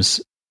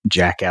beams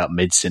Jack out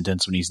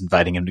mid-sentence when he's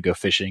inviting him to go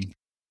fishing.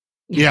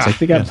 Yeah. It's like,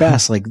 they got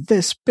bass like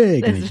this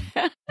big.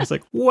 It's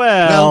like,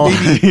 well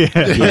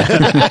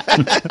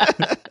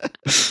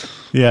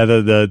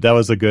that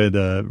was a good,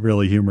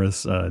 really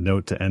humorous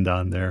note to end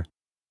on there.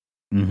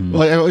 Mm-hmm.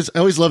 Well, I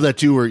always love that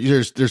too, where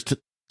there's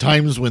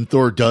times when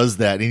Thor does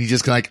that and he's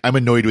just kind of like, I'm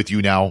annoyed with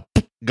you now.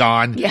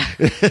 Gone. Yeah.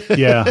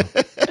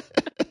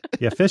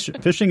 Yeah,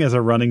 fishing is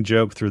a running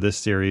joke through this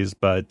series,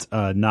 but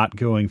not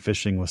going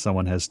fishing with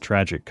someone has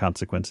tragic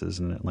consequences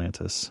in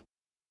Atlantis.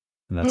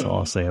 And that's all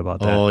I'll say about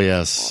that. Oh,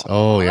 yes.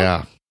 Oh,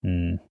 yeah.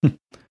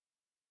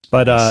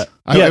 But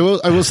I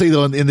will say,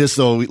 though, in this,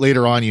 though,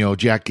 later on,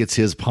 Jack gets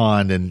his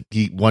pond and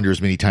he wonders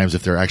many times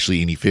if there are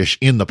actually any fish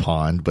in the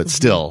pond, but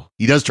still,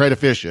 he does try to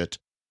fish it.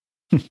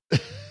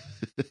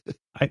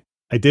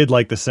 I did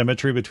like the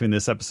symmetry between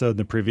this episode and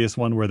the previous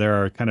one, where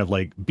there are kind of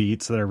like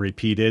beats that are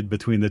repeated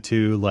between the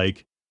two,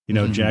 like,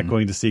 Jack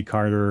going to see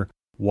Carter,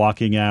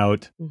 walking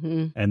out,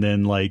 and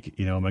then like,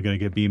 am I going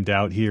to get beamed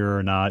out here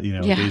or not?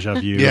 Deja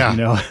vu.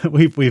 Yeah.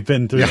 We've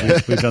been through,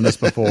 we've done this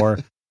before.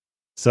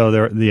 So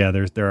there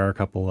are a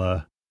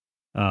couple.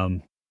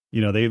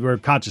 They were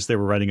conscious they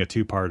were writing a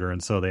two-parter,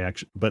 and so they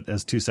actually, but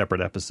as two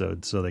separate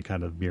episodes, so they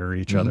kind of mirror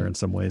each other in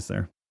some ways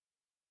there.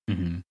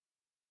 Mm-hmm.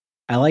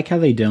 I like how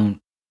they don't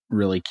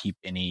really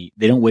they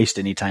don't waste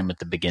any time at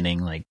the beginning,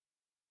 like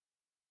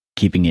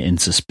keeping it in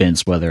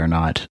suspense whether or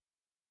not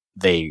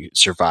they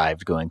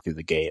survived going through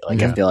the gate.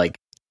 Like, I feel like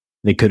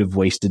they could have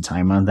wasted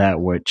time on that,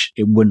 which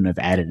it wouldn't have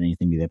added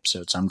anything to the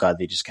episode. So I'm glad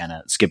they just kind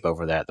of skip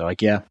over that. They're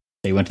like, yeah,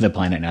 they went to the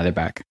planet, now they're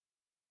back.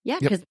 Yeah,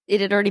 because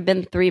it had already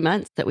been 3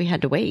 months that we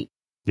had to wait.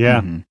 Yeah.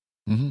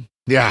 Mm-hmm. Mm-hmm.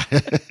 Yeah.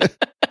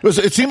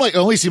 It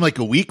only seemed like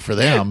a week for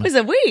them. It was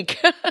a week.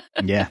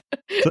 Yeah.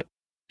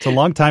 It's a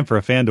long time for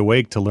a fan to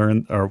wait to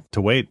learn to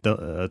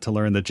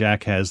learn that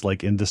Jack has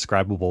like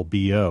indescribable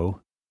BO.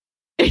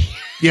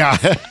 Yeah.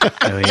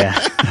 Oh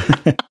yeah.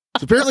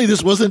 So apparently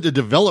this wasn't a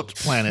developed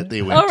planet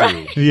they went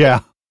to.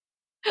 Yeah.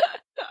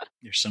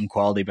 There's some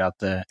quality about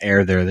the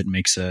air there that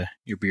makes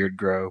your beard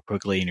grow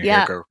quickly and your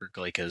hair grow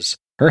quickly, because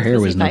her hair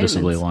was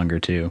noticeably longer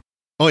too.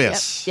 Oh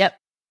yes. Yep.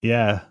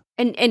 Yeah.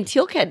 And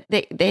Teal'c had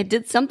they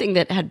did something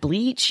that had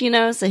bleach,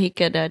 so he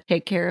could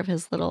take care of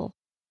his little.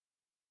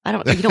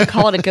 You don't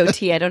call it a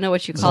goatee. I don't know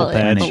what you call it.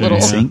 A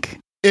little sink.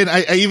 And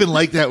I even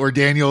like that where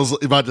Daniel's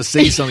about to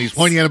say something. He's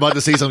pointing at about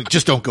to say something.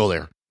 Just don't go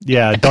there.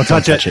 Yeah, don't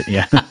touch it.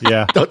 Yeah.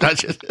 Yeah. Don't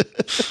touch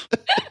it.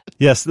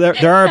 Yes, there are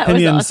That was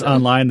opinions awesome.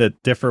 online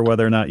that differ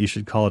whether or not you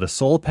should call it a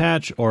soul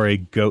patch or a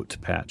goat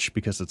patch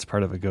because it's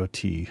part of a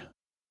goatee,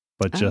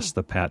 but just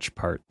the patch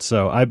part.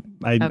 So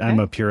I'm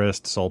a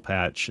purist. Soul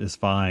patch is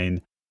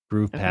fine.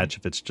 Groove patch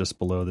if it's just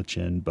below the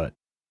chin, but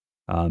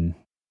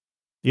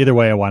either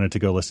way, I wanted to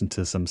go listen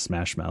to some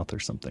Smash Mouth or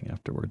something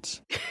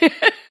afterwards.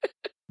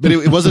 But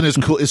it wasn't as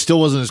cool. It still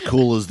wasn't as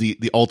cool as the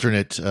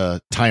alternate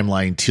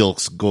timeline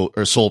Teal'c's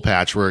or soul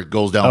patch where it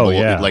goes down below,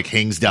 it like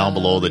hangs down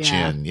below the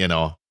chin. You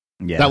know,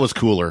 that was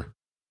cooler.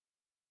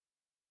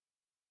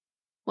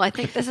 Well, I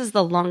think this is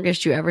the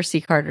longest you ever see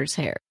Carter's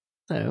hair.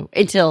 So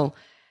until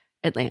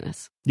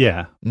Atlantis,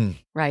 Yeah.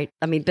 right?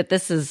 I mean, but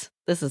this is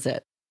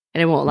it,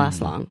 and it won't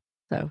last long.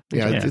 So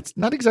It's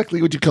not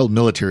exactly what you call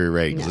military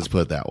rags. Let's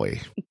put it that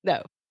way.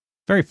 no,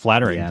 Very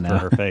flattering for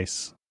her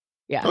face.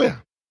 yeah, Oh yeah.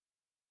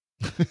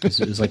 It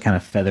was like kind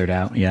of feathered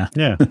out. Yeah.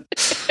 Yeah.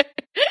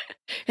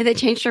 and they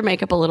changed her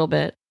makeup a little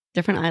bit,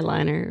 different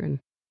eyeliner, and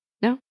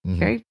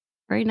very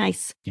very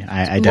nice. Yeah,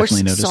 I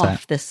definitely noticed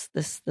soft that.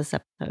 this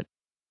episode.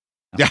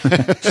 Yeah.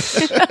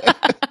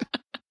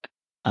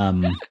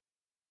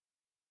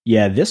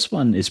 Yeah, this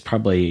one is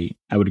probably,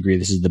 I would agree,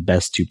 this is the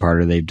best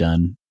two-parter they've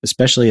done,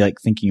 especially like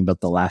thinking about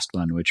the last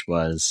one, which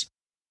was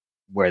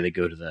where they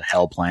go to the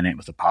Hell Planet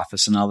with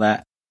Apophis and all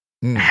that.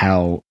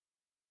 How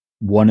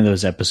one of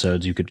those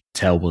episodes you could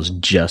tell was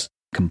just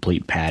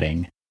complete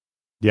padding.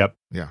 Yep.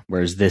 Yeah.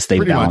 Whereas this, they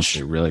Pretty balanced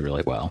much. it really,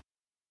 really well.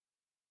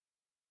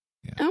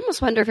 I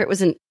almost wonder if it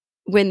wasn't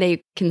when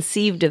they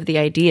conceived of the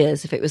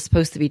ideas, if it was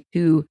supposed to be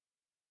two,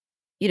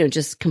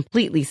 just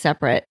completely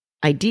separate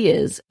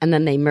ideas, and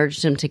then they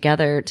merged them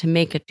together to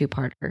make a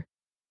two-parter.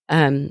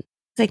 It's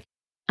like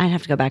I'd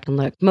have to go back and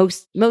look.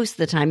 Most of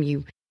the time,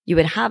 you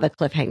would have a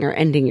cliffhanger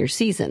ending your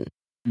season.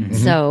 Mm-hmm.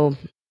 So,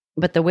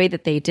 but the way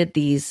that they did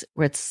these,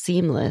 where it's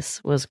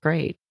seamless, was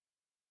great.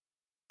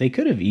 They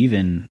could have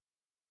even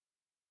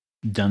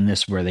done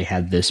this where they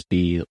had this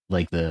be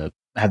like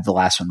have the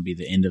last one be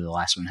the end of the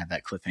last one, have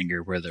that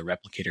cliffhanger where the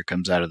replicator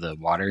comes out of the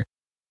water,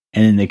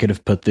 and then they could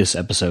have put this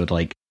episode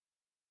like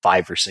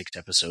 5 or 6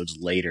 episodes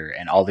later,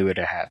 and all they would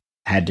have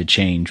had to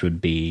change would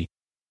be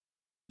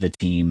the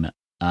team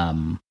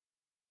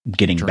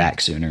getting back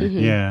sooner. Mm-hmm.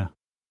 Yeah.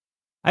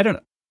 I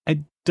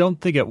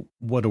don't think it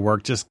would have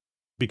worked just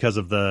because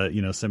of the,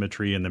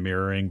 symmetry and the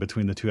mirroring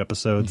between the two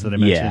episodes that I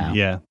mentioned.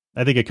 Yeah.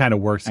 I think it kind of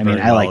works very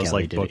well like as how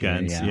like they did it here,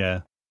 bookends.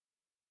 yeah.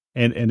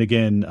 And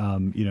again,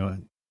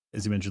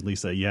 as you mentioned,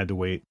 Lisa, you had to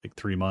wait like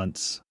 3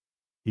 months,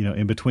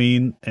 in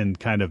between, and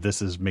kind of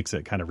makes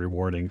it kind of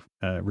rewarding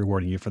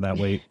you for that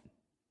wait.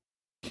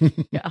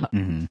 Yeah.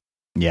 Mm-hmm.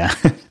 Yeah.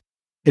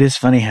 It is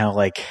funny how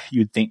like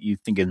you'd think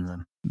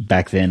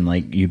back then,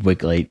 like you'd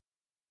wait like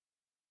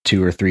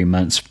 2 or 3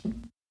 months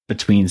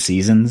between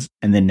seasons,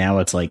 and then now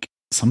it's like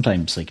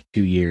sometimes like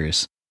 2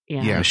 years.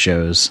 Yeah.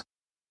 Shows.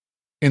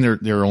 And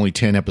they're only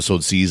 10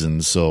 episode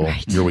seasons, so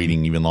Right. you're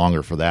waiting even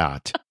longer for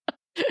that.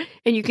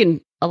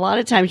 And a lot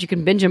of times you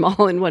can binge them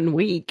all in 1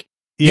 week.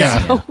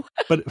 Yeah. So-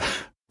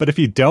 But if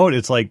you don't,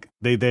 it's like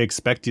they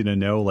expect you to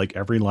know like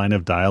every line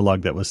of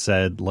dialogue that was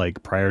said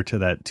like prior to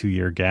that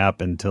 2-year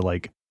gap, and to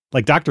like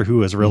Doctor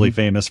Who is really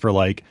famous for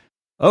like,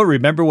 oh,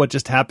 remember what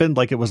just happened?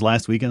 Like it was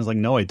last weekend. It's like,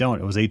 no, I don't.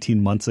 It was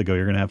 18 months ago.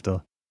 You're going to have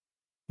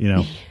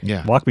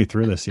to, walk me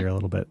through this here a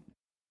little bit.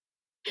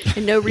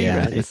 and no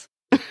Yeah, reruns.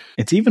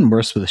 It's even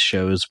worse with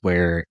shows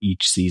where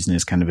each season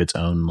is kind of its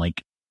own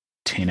like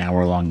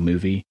 10-hour long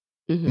movie,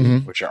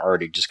 Mhm. which are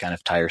already just kind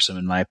of tiresome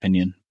in my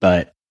opinion,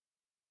 but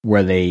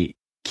where they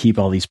keep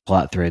all these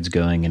plot threads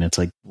going, and it's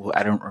like, well,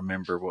 I don't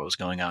remember what was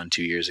going on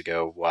 2 years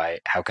ago.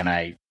 How can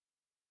I?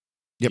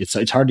 Yep.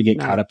 It's hard to get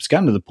caught up. It's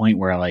gotten to the point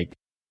where like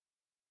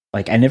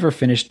I never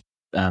finished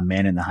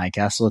Man in the High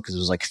Castle because it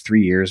was like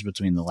 3 years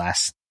between the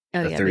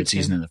Oh, yeah, me third too.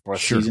 season and the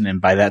fourth season, and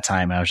by that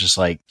time I was just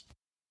like,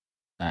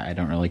 I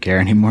don't really care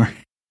anymore.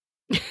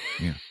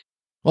 Yeah.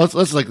 Well,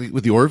 it's like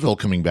with the Orville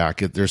coming back.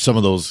 There's some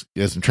of those,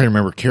 as I'm trying to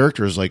remember,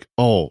 characters like,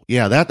 oh,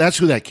 yeah, that's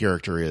who that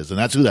character is, and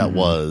that's who that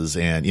was,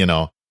 and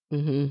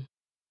Mm-hmm.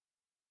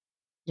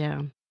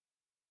 Yeah.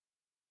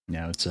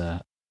 No, it's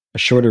a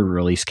shorter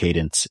release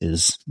cadence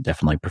is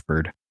definitely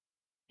preferred.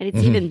 And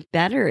it's even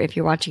better if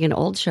you're watching an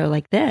old show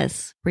like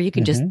this, where you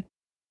can just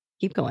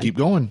keep going. keep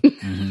going.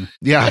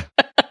 Yeah.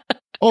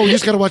 Oh, you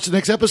just got to watch the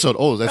next episode.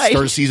 Oh, that's Right.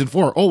 start of season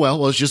 4. Oh,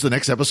 well, it's just the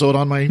next episode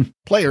on my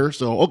player.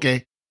 So,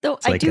 okay. So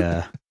It's like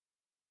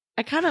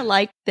I kind of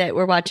like that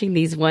we're watching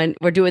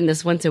we're doing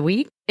this once a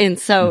week. And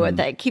so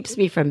that keeps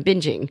me from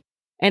binging.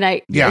 And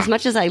as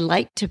much as I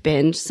like to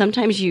binge,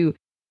 sometimes you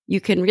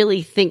can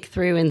really think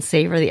through and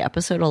savor the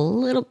episode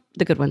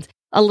the good ones,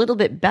 a little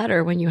bit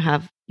better when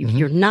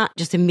you're not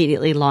just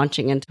immediately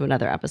launching into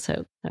another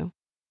episode. So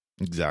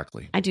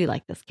Exactly. I do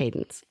like this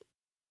cadence.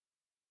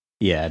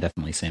 Yeah,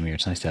 definitely same here.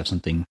 It's nice to have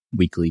something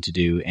weekly to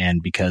do,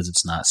 and because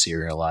it's not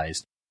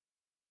serialized,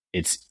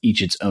 it's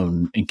each its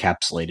own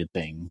encapsulated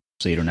thing.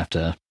 So you don't have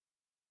to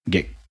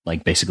get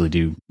basically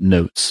do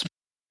notes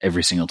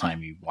every single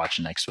time you watch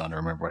the next one or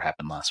remember what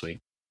happened last week.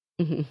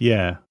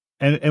 Yeah.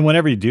 And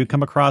whenever you do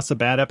come across a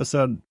bad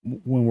episode,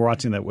 when we're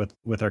watching that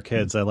with our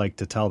kids, I like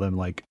to tell them,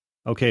 like,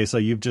 okay, so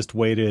you've just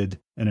waited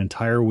an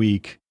entire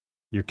week.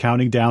 You're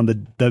counting down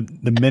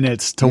the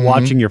minutes to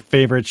watching your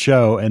favorite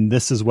show, and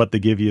this is what they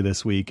give you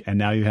this week. And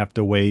now you have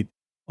to wait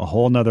a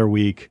whole nother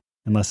week,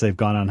 unless they've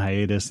gone on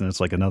hiatus, and it's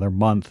like another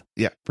month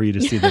for you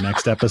to see the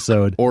next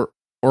episode. Or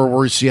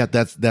worse yet,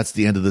 that's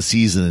the end of the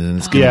season, and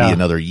it's going to be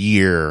another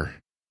year.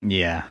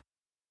 Yeah.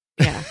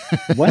 Yeah.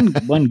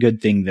 One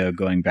good thing, though,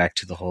 going back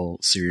to the whole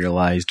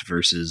serialized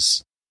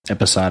versus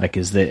episodic,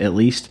 is that at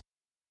least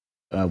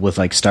with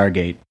like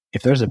Stargate,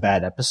 if there's a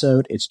bad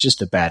episode, it's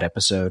just a bad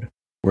episode.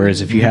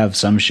 Whereas if you have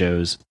some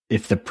shows,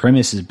 if the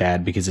premise is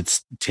bad because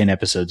it's 10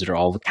 episodes that are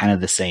all kind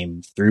of the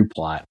same through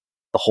plot,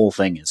 the whole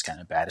thing is kind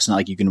of bad. It's not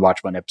like you can watch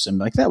one episode and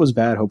be like, that was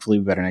bad, hopefully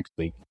we better next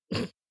week.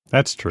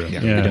 That's true.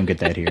 Yeah. They don't get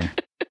that here.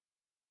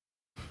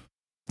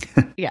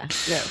 Yeah.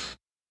 No.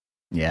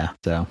 Yeah.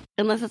 So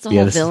unless it's a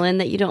whole villain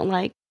that you don't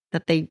like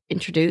that they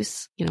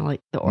introduce,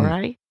 like the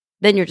Ori,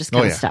 then you're just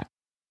kind of stuck.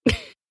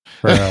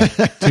 For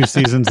 2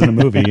 seasons in a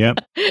movie, yep.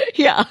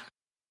 Yeah.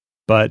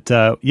 But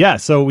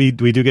so we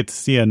do get to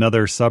see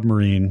another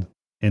submarine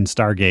in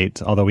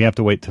Stargate, although we have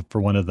to wait for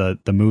one of the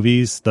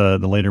movies, the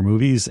later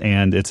movies,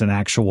 and it's an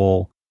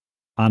actual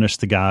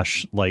honest to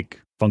gosh,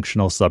 like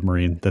functional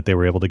submarine that they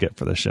were able to get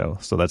for the show.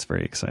 So that's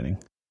very exciting.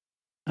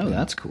 Oh,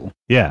 that's cool.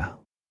 Yeah.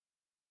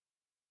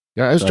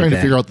 Yeah, I was trying to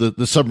figure out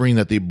the submarine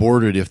that they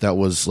boarded, if that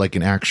was like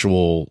an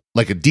actual,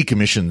 like a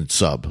decommissioned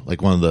sub,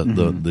 like one of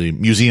the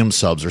museum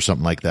subs or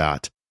something like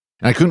that.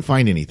 And I couldn't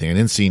find anything. I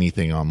didn't see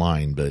anything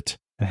online, but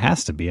it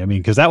has to be. I mean,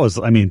 because that was,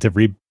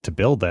 to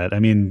build that. I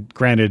mean,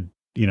 granted,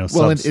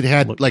 well, it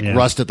had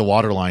rust at the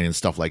waterline and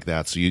stuff like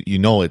that. So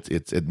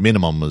it's at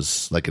minimum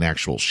was like an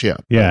actual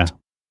ship. Yeah.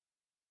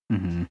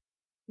 Mm-hmm.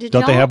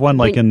 Don't they have one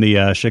like in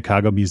the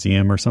Chicago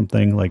Museum or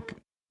something, like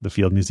the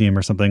Field Museum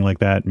or something like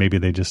that? Maybe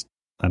they just,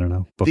 I don't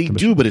know. They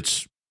do, but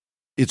it's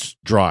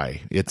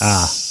dry.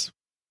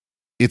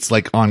 It's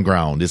like on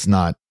ground. It's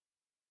not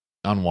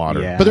on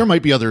water. Yeah. But there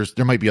might be others.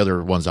 There might be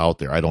other ones out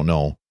there. I don't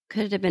know.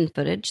 Could it have been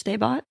footage they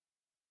bought?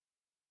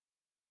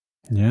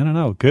 Yeah, I don't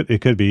know.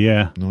 It could be.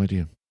 Yeah, no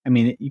idea. I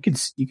mean, you could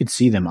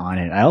see them on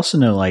it. I also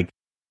know, I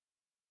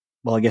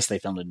guess they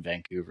filmed in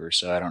Vancouver,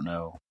 so I don't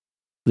know.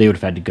 They would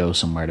have had to go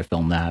somewhere to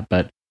film that,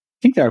 but I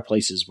think there are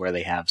places where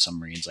they have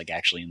submarines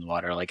actually in the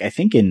water. Like I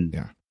think in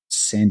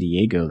San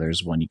Diego,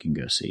 there's one you can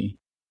go see.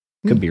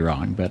 Could be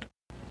wrong, but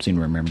I seem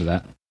to remember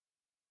that.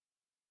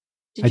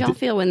 Did y'all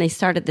feel when they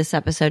started this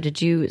episode?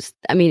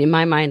 In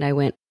my mind, I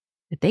went,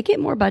 did they get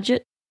more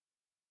budget?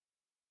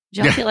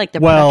 Did y'all feel like the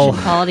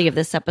production quality of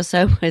this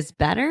episode was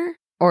better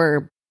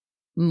or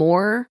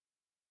more?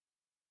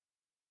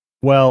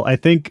 Well, I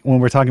think when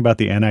we're talking about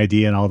the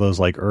NID and all those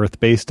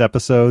Earth-based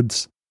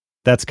episodes,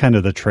 that's kind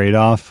of the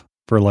trade-off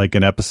for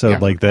an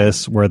episode like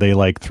this, where they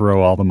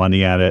throw all the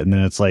money at it, and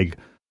then it's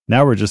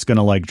now we're just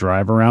gonna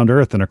drive around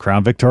Earth in a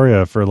Crown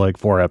Victoria for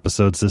 4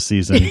 episodes this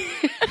season.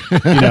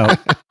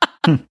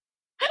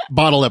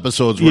 Bottle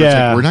episodes where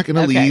it's we're not going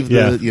to leave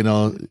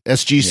the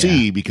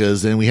SGC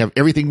because then we have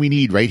everything we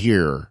need right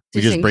here.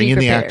 We just bring in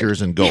the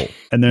actors and go.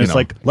 And then it's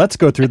let's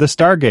go through the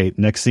Stargate.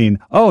 Next scene,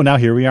 now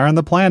here we are on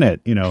the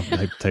planet.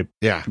 Type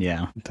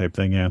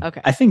thing. Yeah.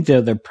 Okay. I think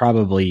they're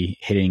probably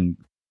hitting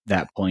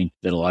that point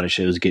that a lot of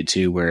shows get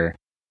to, where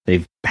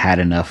they've had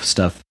enough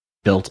stuff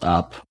built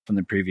up from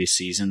the previous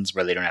seasons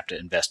where they don't have to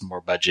invest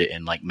more budget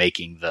in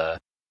making the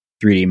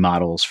 3D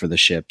models for the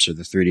ships or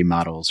the 3D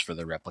models for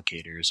the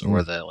replicators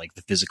or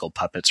the physical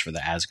puppets for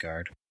the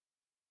Asgard.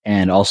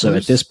 And also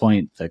at this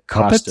point, the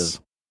cost puppets?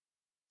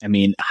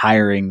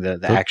 Hiring the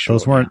actual.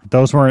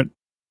 Those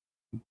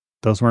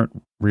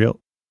weren't real.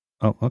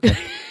 Oh, okay.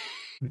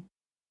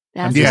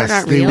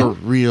 Yes, they were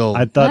real.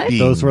 I thought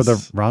those were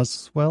the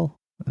Roswell.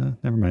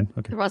 Never mind.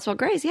 Okay. The Roswell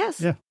Greys,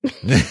 yes. Yeah.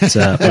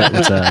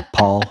 It's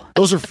Paul.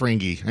 Those are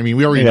Ferengi.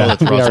 We already know that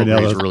the Roswell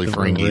Greys are really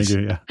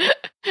Ferengis. Yeah.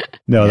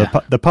 No,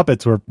 the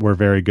puppets were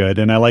very good,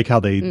 and I like how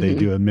they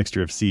do a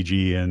mixture of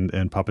CG and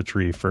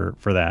puppetry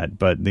for that.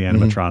 But the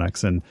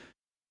animatronics and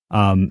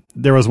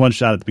there was one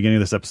shot at the beginning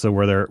of this episode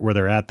where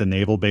they're at the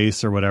naval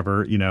base or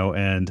whatever,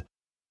 and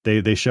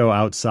they show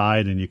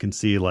outside and you can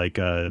see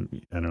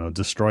a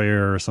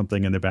destroyer or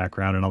something in the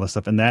background and all this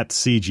stuff, and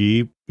that's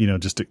CG.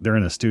 Just they're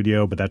in a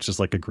studio, but that's just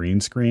a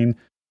green screen.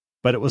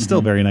 But it was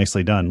still very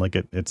nicely done.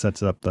 It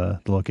sets up the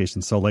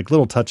location. So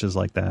little touches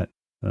like that,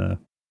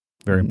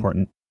 very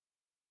important.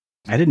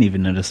 I didn't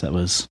even notice I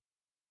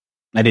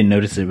didn't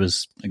notice it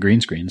was a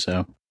green screen,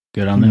 so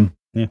good on them.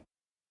 Yeah.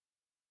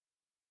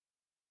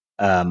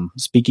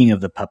 Speaking of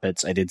the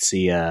puppets, I did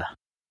see it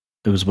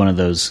was one of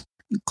those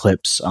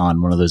clips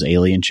on one of those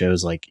alien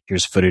shows,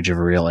 here's footage of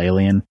a real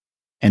alien,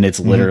 and it's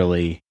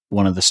literally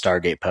one of the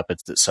Stargate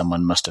puppets that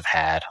someone must have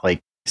had,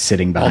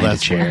 sitting behind a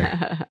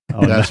chair.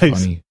 That's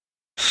funny.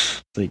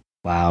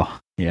 Wow.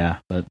 Yeah,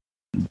 but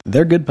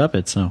they're good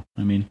puppets, so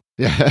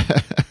yeah.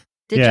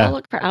 Did y'all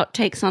look for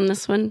outtakes on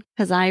this one?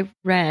 Because I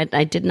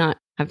did not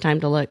have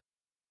time to look.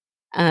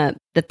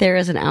 that there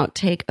is an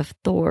outtake of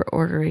Thor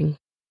ordering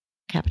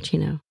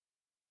cappuccino.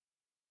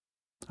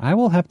 I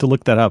will have to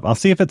look that up. I'll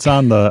see if it's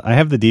on I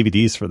have the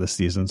DVDs for this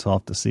season, so I'll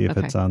have to see if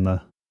it's on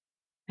the.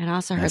 And I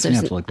also heard Yes, there's we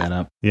have an to look that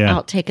up.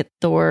 outtake at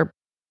Thor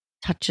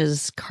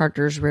touches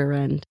Carter's rear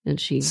end, and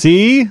she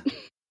See?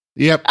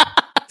 Yep.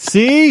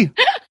 See?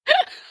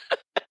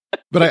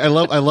 But I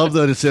love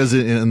that it says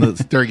in the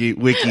Stargate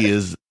wiki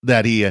is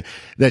that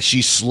that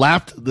she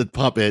slapped the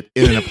puppet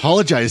and then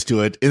apologized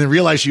to it and then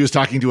realized she was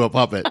talking to a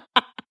puppet.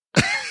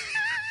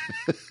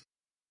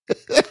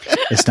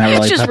 It's not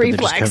really just puppet, they're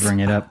reflex. just covering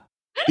it up.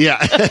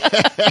 Yeah.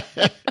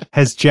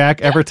 Has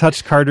Jack ever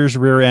touched Carter's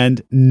rear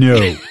end?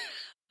 No.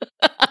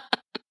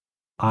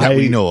 That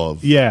we know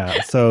of.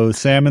 Yeah. So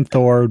Sam and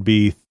Thor would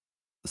be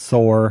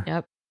Thor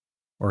Yep.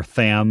 or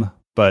Tham,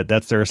 but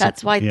that's their.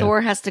 That's why yeah.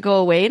 Thor has to go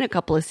away in a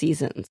couple of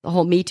seasons. The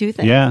whole Me Too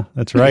thing. Yeah,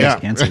 that's right. Yeah.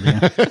 Canceled,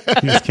 yeah.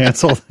 He was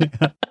canceled.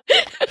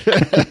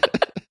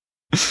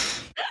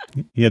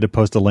 He had to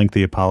post a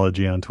lengthy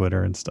apology on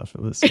Twitter and stuff.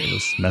 It was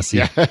messy.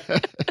 Yeah.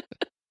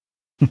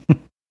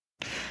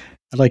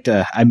 I'd like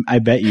to. I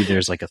bet you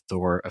there's like a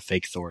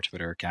fake Thor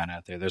Twitter account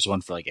out there. There's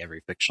one for like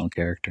every fictional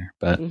character,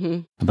 but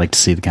Mm-hmm. I'd like to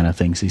see the kind of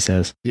things he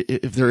says.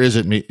 If there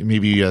isn't,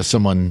 maybe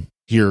someone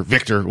here,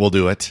 Victor, will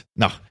do it.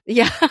 No.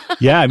 Yeah.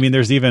 Yeah, I mean,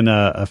 there's even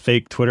a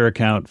fake Twitter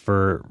account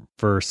for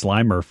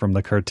Slimer from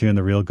the cartoon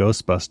The Real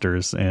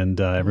Ghostbusters,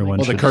 and everyone.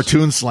 Well, the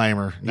cartoon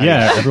Slimer. Nice.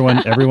 Yeah,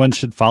 everyone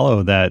should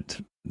follow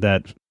that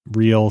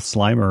Real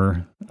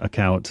Slimer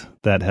account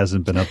that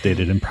hasn't been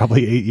updated in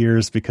probably 8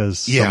 years because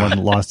someone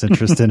lost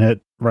interest in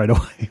it right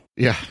away.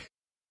 Yeah.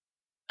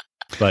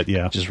 But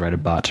yeah, Just write a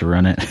bot to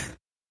run it.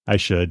 I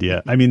should. Yeah,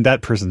 I mean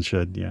that person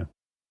should. Yeah.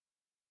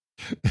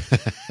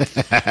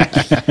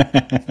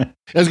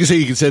 I was gonna say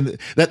you can send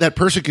that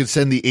person could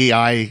send the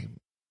AI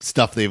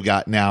stuff they've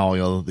got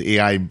now, the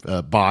AI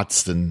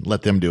bots, and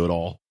let them do it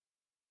all.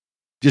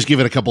 Just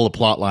give it a couple of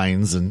plot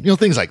lines and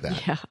things like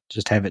that. Yeah.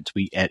 Just have it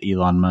tweet at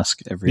Elon Musk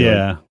every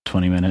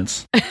 20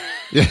 minutes.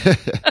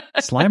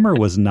 Slimer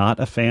was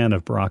not a fan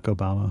of Barack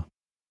Obama.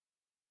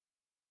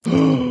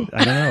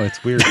 I don't know.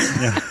 It's weird.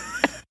 Yeah.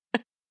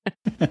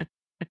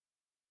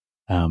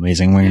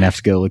 Amazing. We're gonna have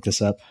to go look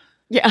this up.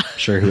 Yeah.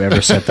 Sure,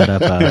 whoever set that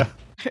up,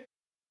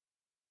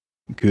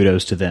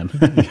 kudos to them.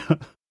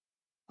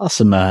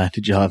 Awesome.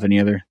 Did you have any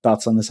other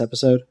thoughts on this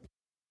episode?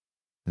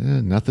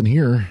 Nothing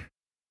here.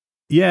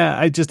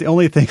 Yeah, the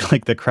only thing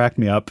that cracked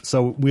me up.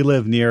 So we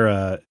live near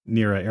a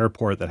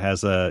airport that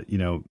has a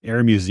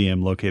air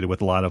museum located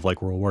with a lot of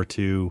World War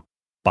II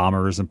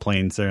bombers and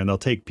planes there, and they'll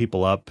take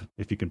people up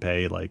if you can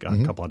pay a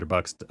couple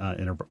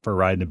 $100 for a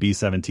ride in a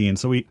B-17.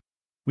 So we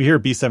hear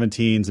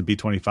B-17s and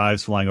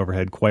B-25s flying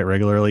overhead quite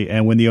regularly,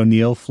 and when the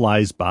O'Neill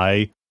flies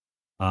by,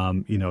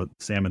 Sam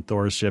and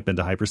Thor's ship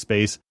into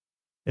hyperspace,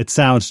 it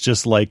sounds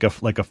just like a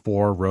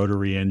 4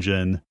 rotary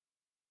engine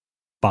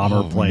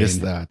bomber plane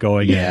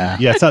going in. Yeah,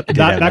 it's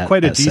not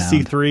quite a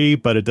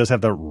DC-3, but it does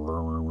have the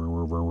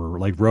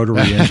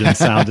rotary engine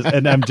sound,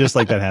 and I'm just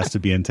that has to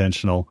be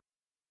intentional.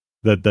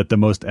 That the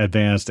most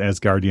advanced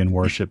Asgardian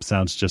warship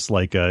sounds just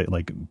like a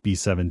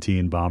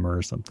B-17 bomber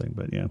or something.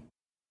 But yeah.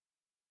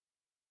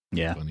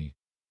 Funny.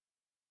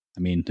 I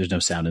mean, there's no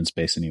sound in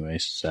space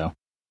anyways, so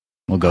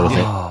we'll go with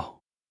it.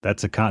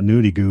 That's a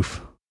continuity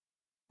goof.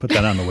 Put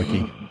that on the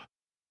wiki.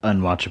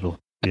 Unwatchable.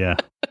 Yeah,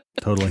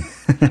 totally.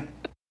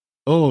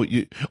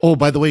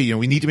 By the way,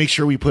 we need to make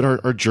sure we put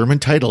our German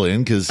title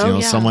in because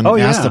someone Oh,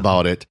 asked yeah.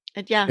 about it.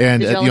 Yeah.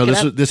 And Did y'all look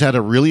it up? this had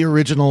a really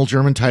original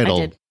German I title.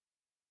 did.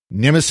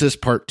 Nemesis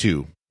Part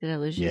 2. Did I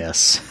lose you?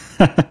 Yes.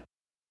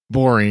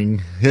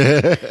 Boring.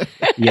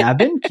 Yeah, I've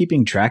been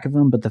keeping track of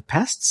them, but the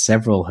past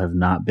several have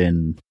not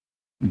been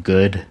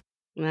good.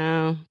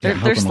 No. Yeah, They're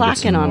hoping we'll get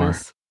slacking some on more.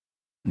 us.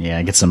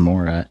 Yeah, get some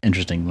more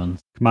interesting ones.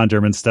 Come on,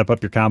 German, step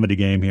up your comedy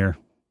game here.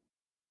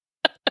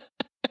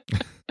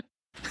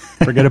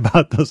 Forget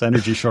about those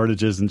energy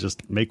shortages and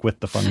just make with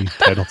the funny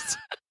titles.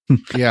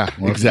 Yeah,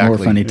 More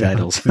exactly. funny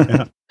titles.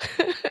 Yeah.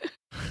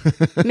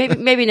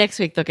 maybe next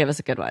week they'll give us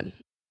a good one.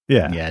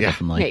 Yeah. Yeah,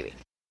 definitely. Maybe.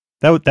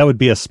 That would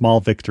be a small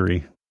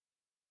victory.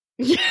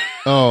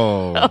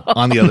 Oh,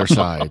 on the other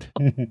side.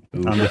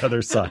 On the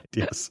other side,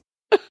 yes.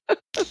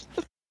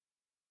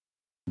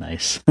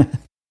 Nice.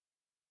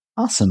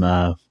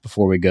 Awesome.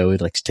 Before we go,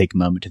 we'd like to take a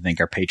moment to thank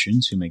our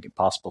patrons who make it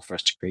possible for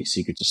us to create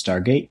Secrets of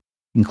Stargate,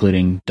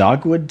 including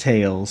Dogwood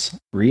Tales,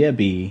 Rhea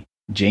B,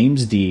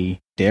 James D,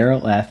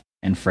 Daryl F,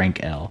 and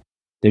Frank L.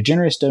 Their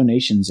generous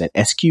donations at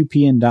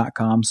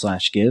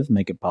sqpn.com/give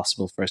make it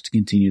possible for us to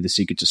continue the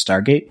Secrets of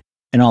Stargate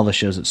and all the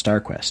shows at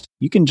StarQuest.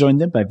 You can join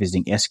them by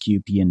visiting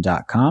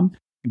sqpn.com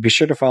and be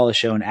sure to follow the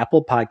show on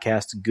Apple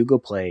Podcasts, Google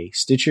Play,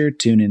 Stitcher,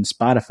 TuneIn,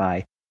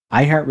 Spotify,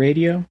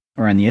 iHeartRadio,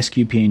 or on the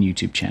SQPN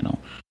YouTube channel.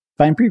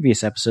 Find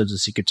previous episodes of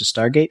Secrets of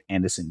Stargate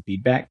and to send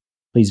feedback,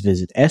 please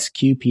visit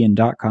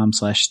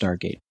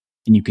sqpn.com/Stargate.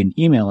 And you can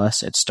email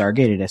us at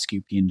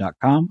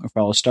stargate@sqpn.com or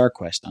follow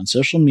StarQuest on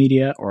social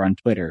media or on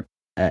Twitter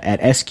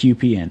at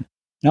SQPN.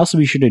 And also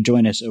be sure to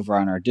join us over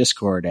on our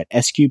Discord at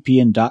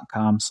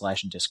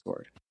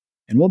sqpn.com/Discord.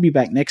 and we'll be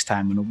back next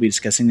time when we'll be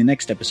discussing the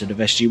next episode of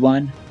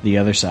SG-1, The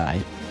Other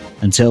Side.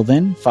 Until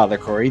then, Father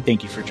Corey,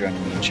 thank you for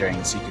joining me and sharing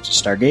the secrets of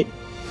Stargate.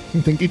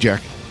 Thank you,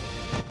 Jack.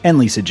 And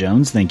Lisa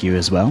Jones, thank you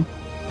as well.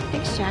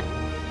 Thanks, Jack.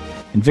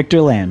 And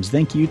Victor Lambs,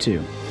 thank you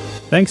too.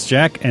 Thanks,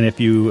 Jack. And if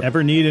you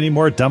ever need any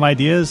more dumb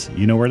ideas,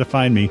 you know where to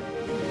find me.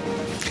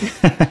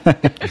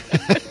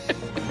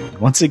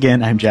 Once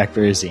again, I'm Jack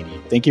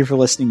Verrazini. Thank you for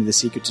listening to The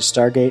Secrets of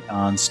Stargate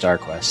on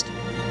StarQuest.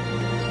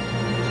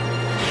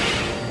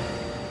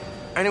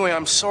 Anyway,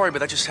 I'm sorry, but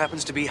that just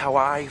happens to be how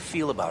I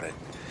feel about it.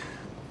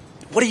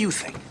 What do you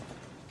think?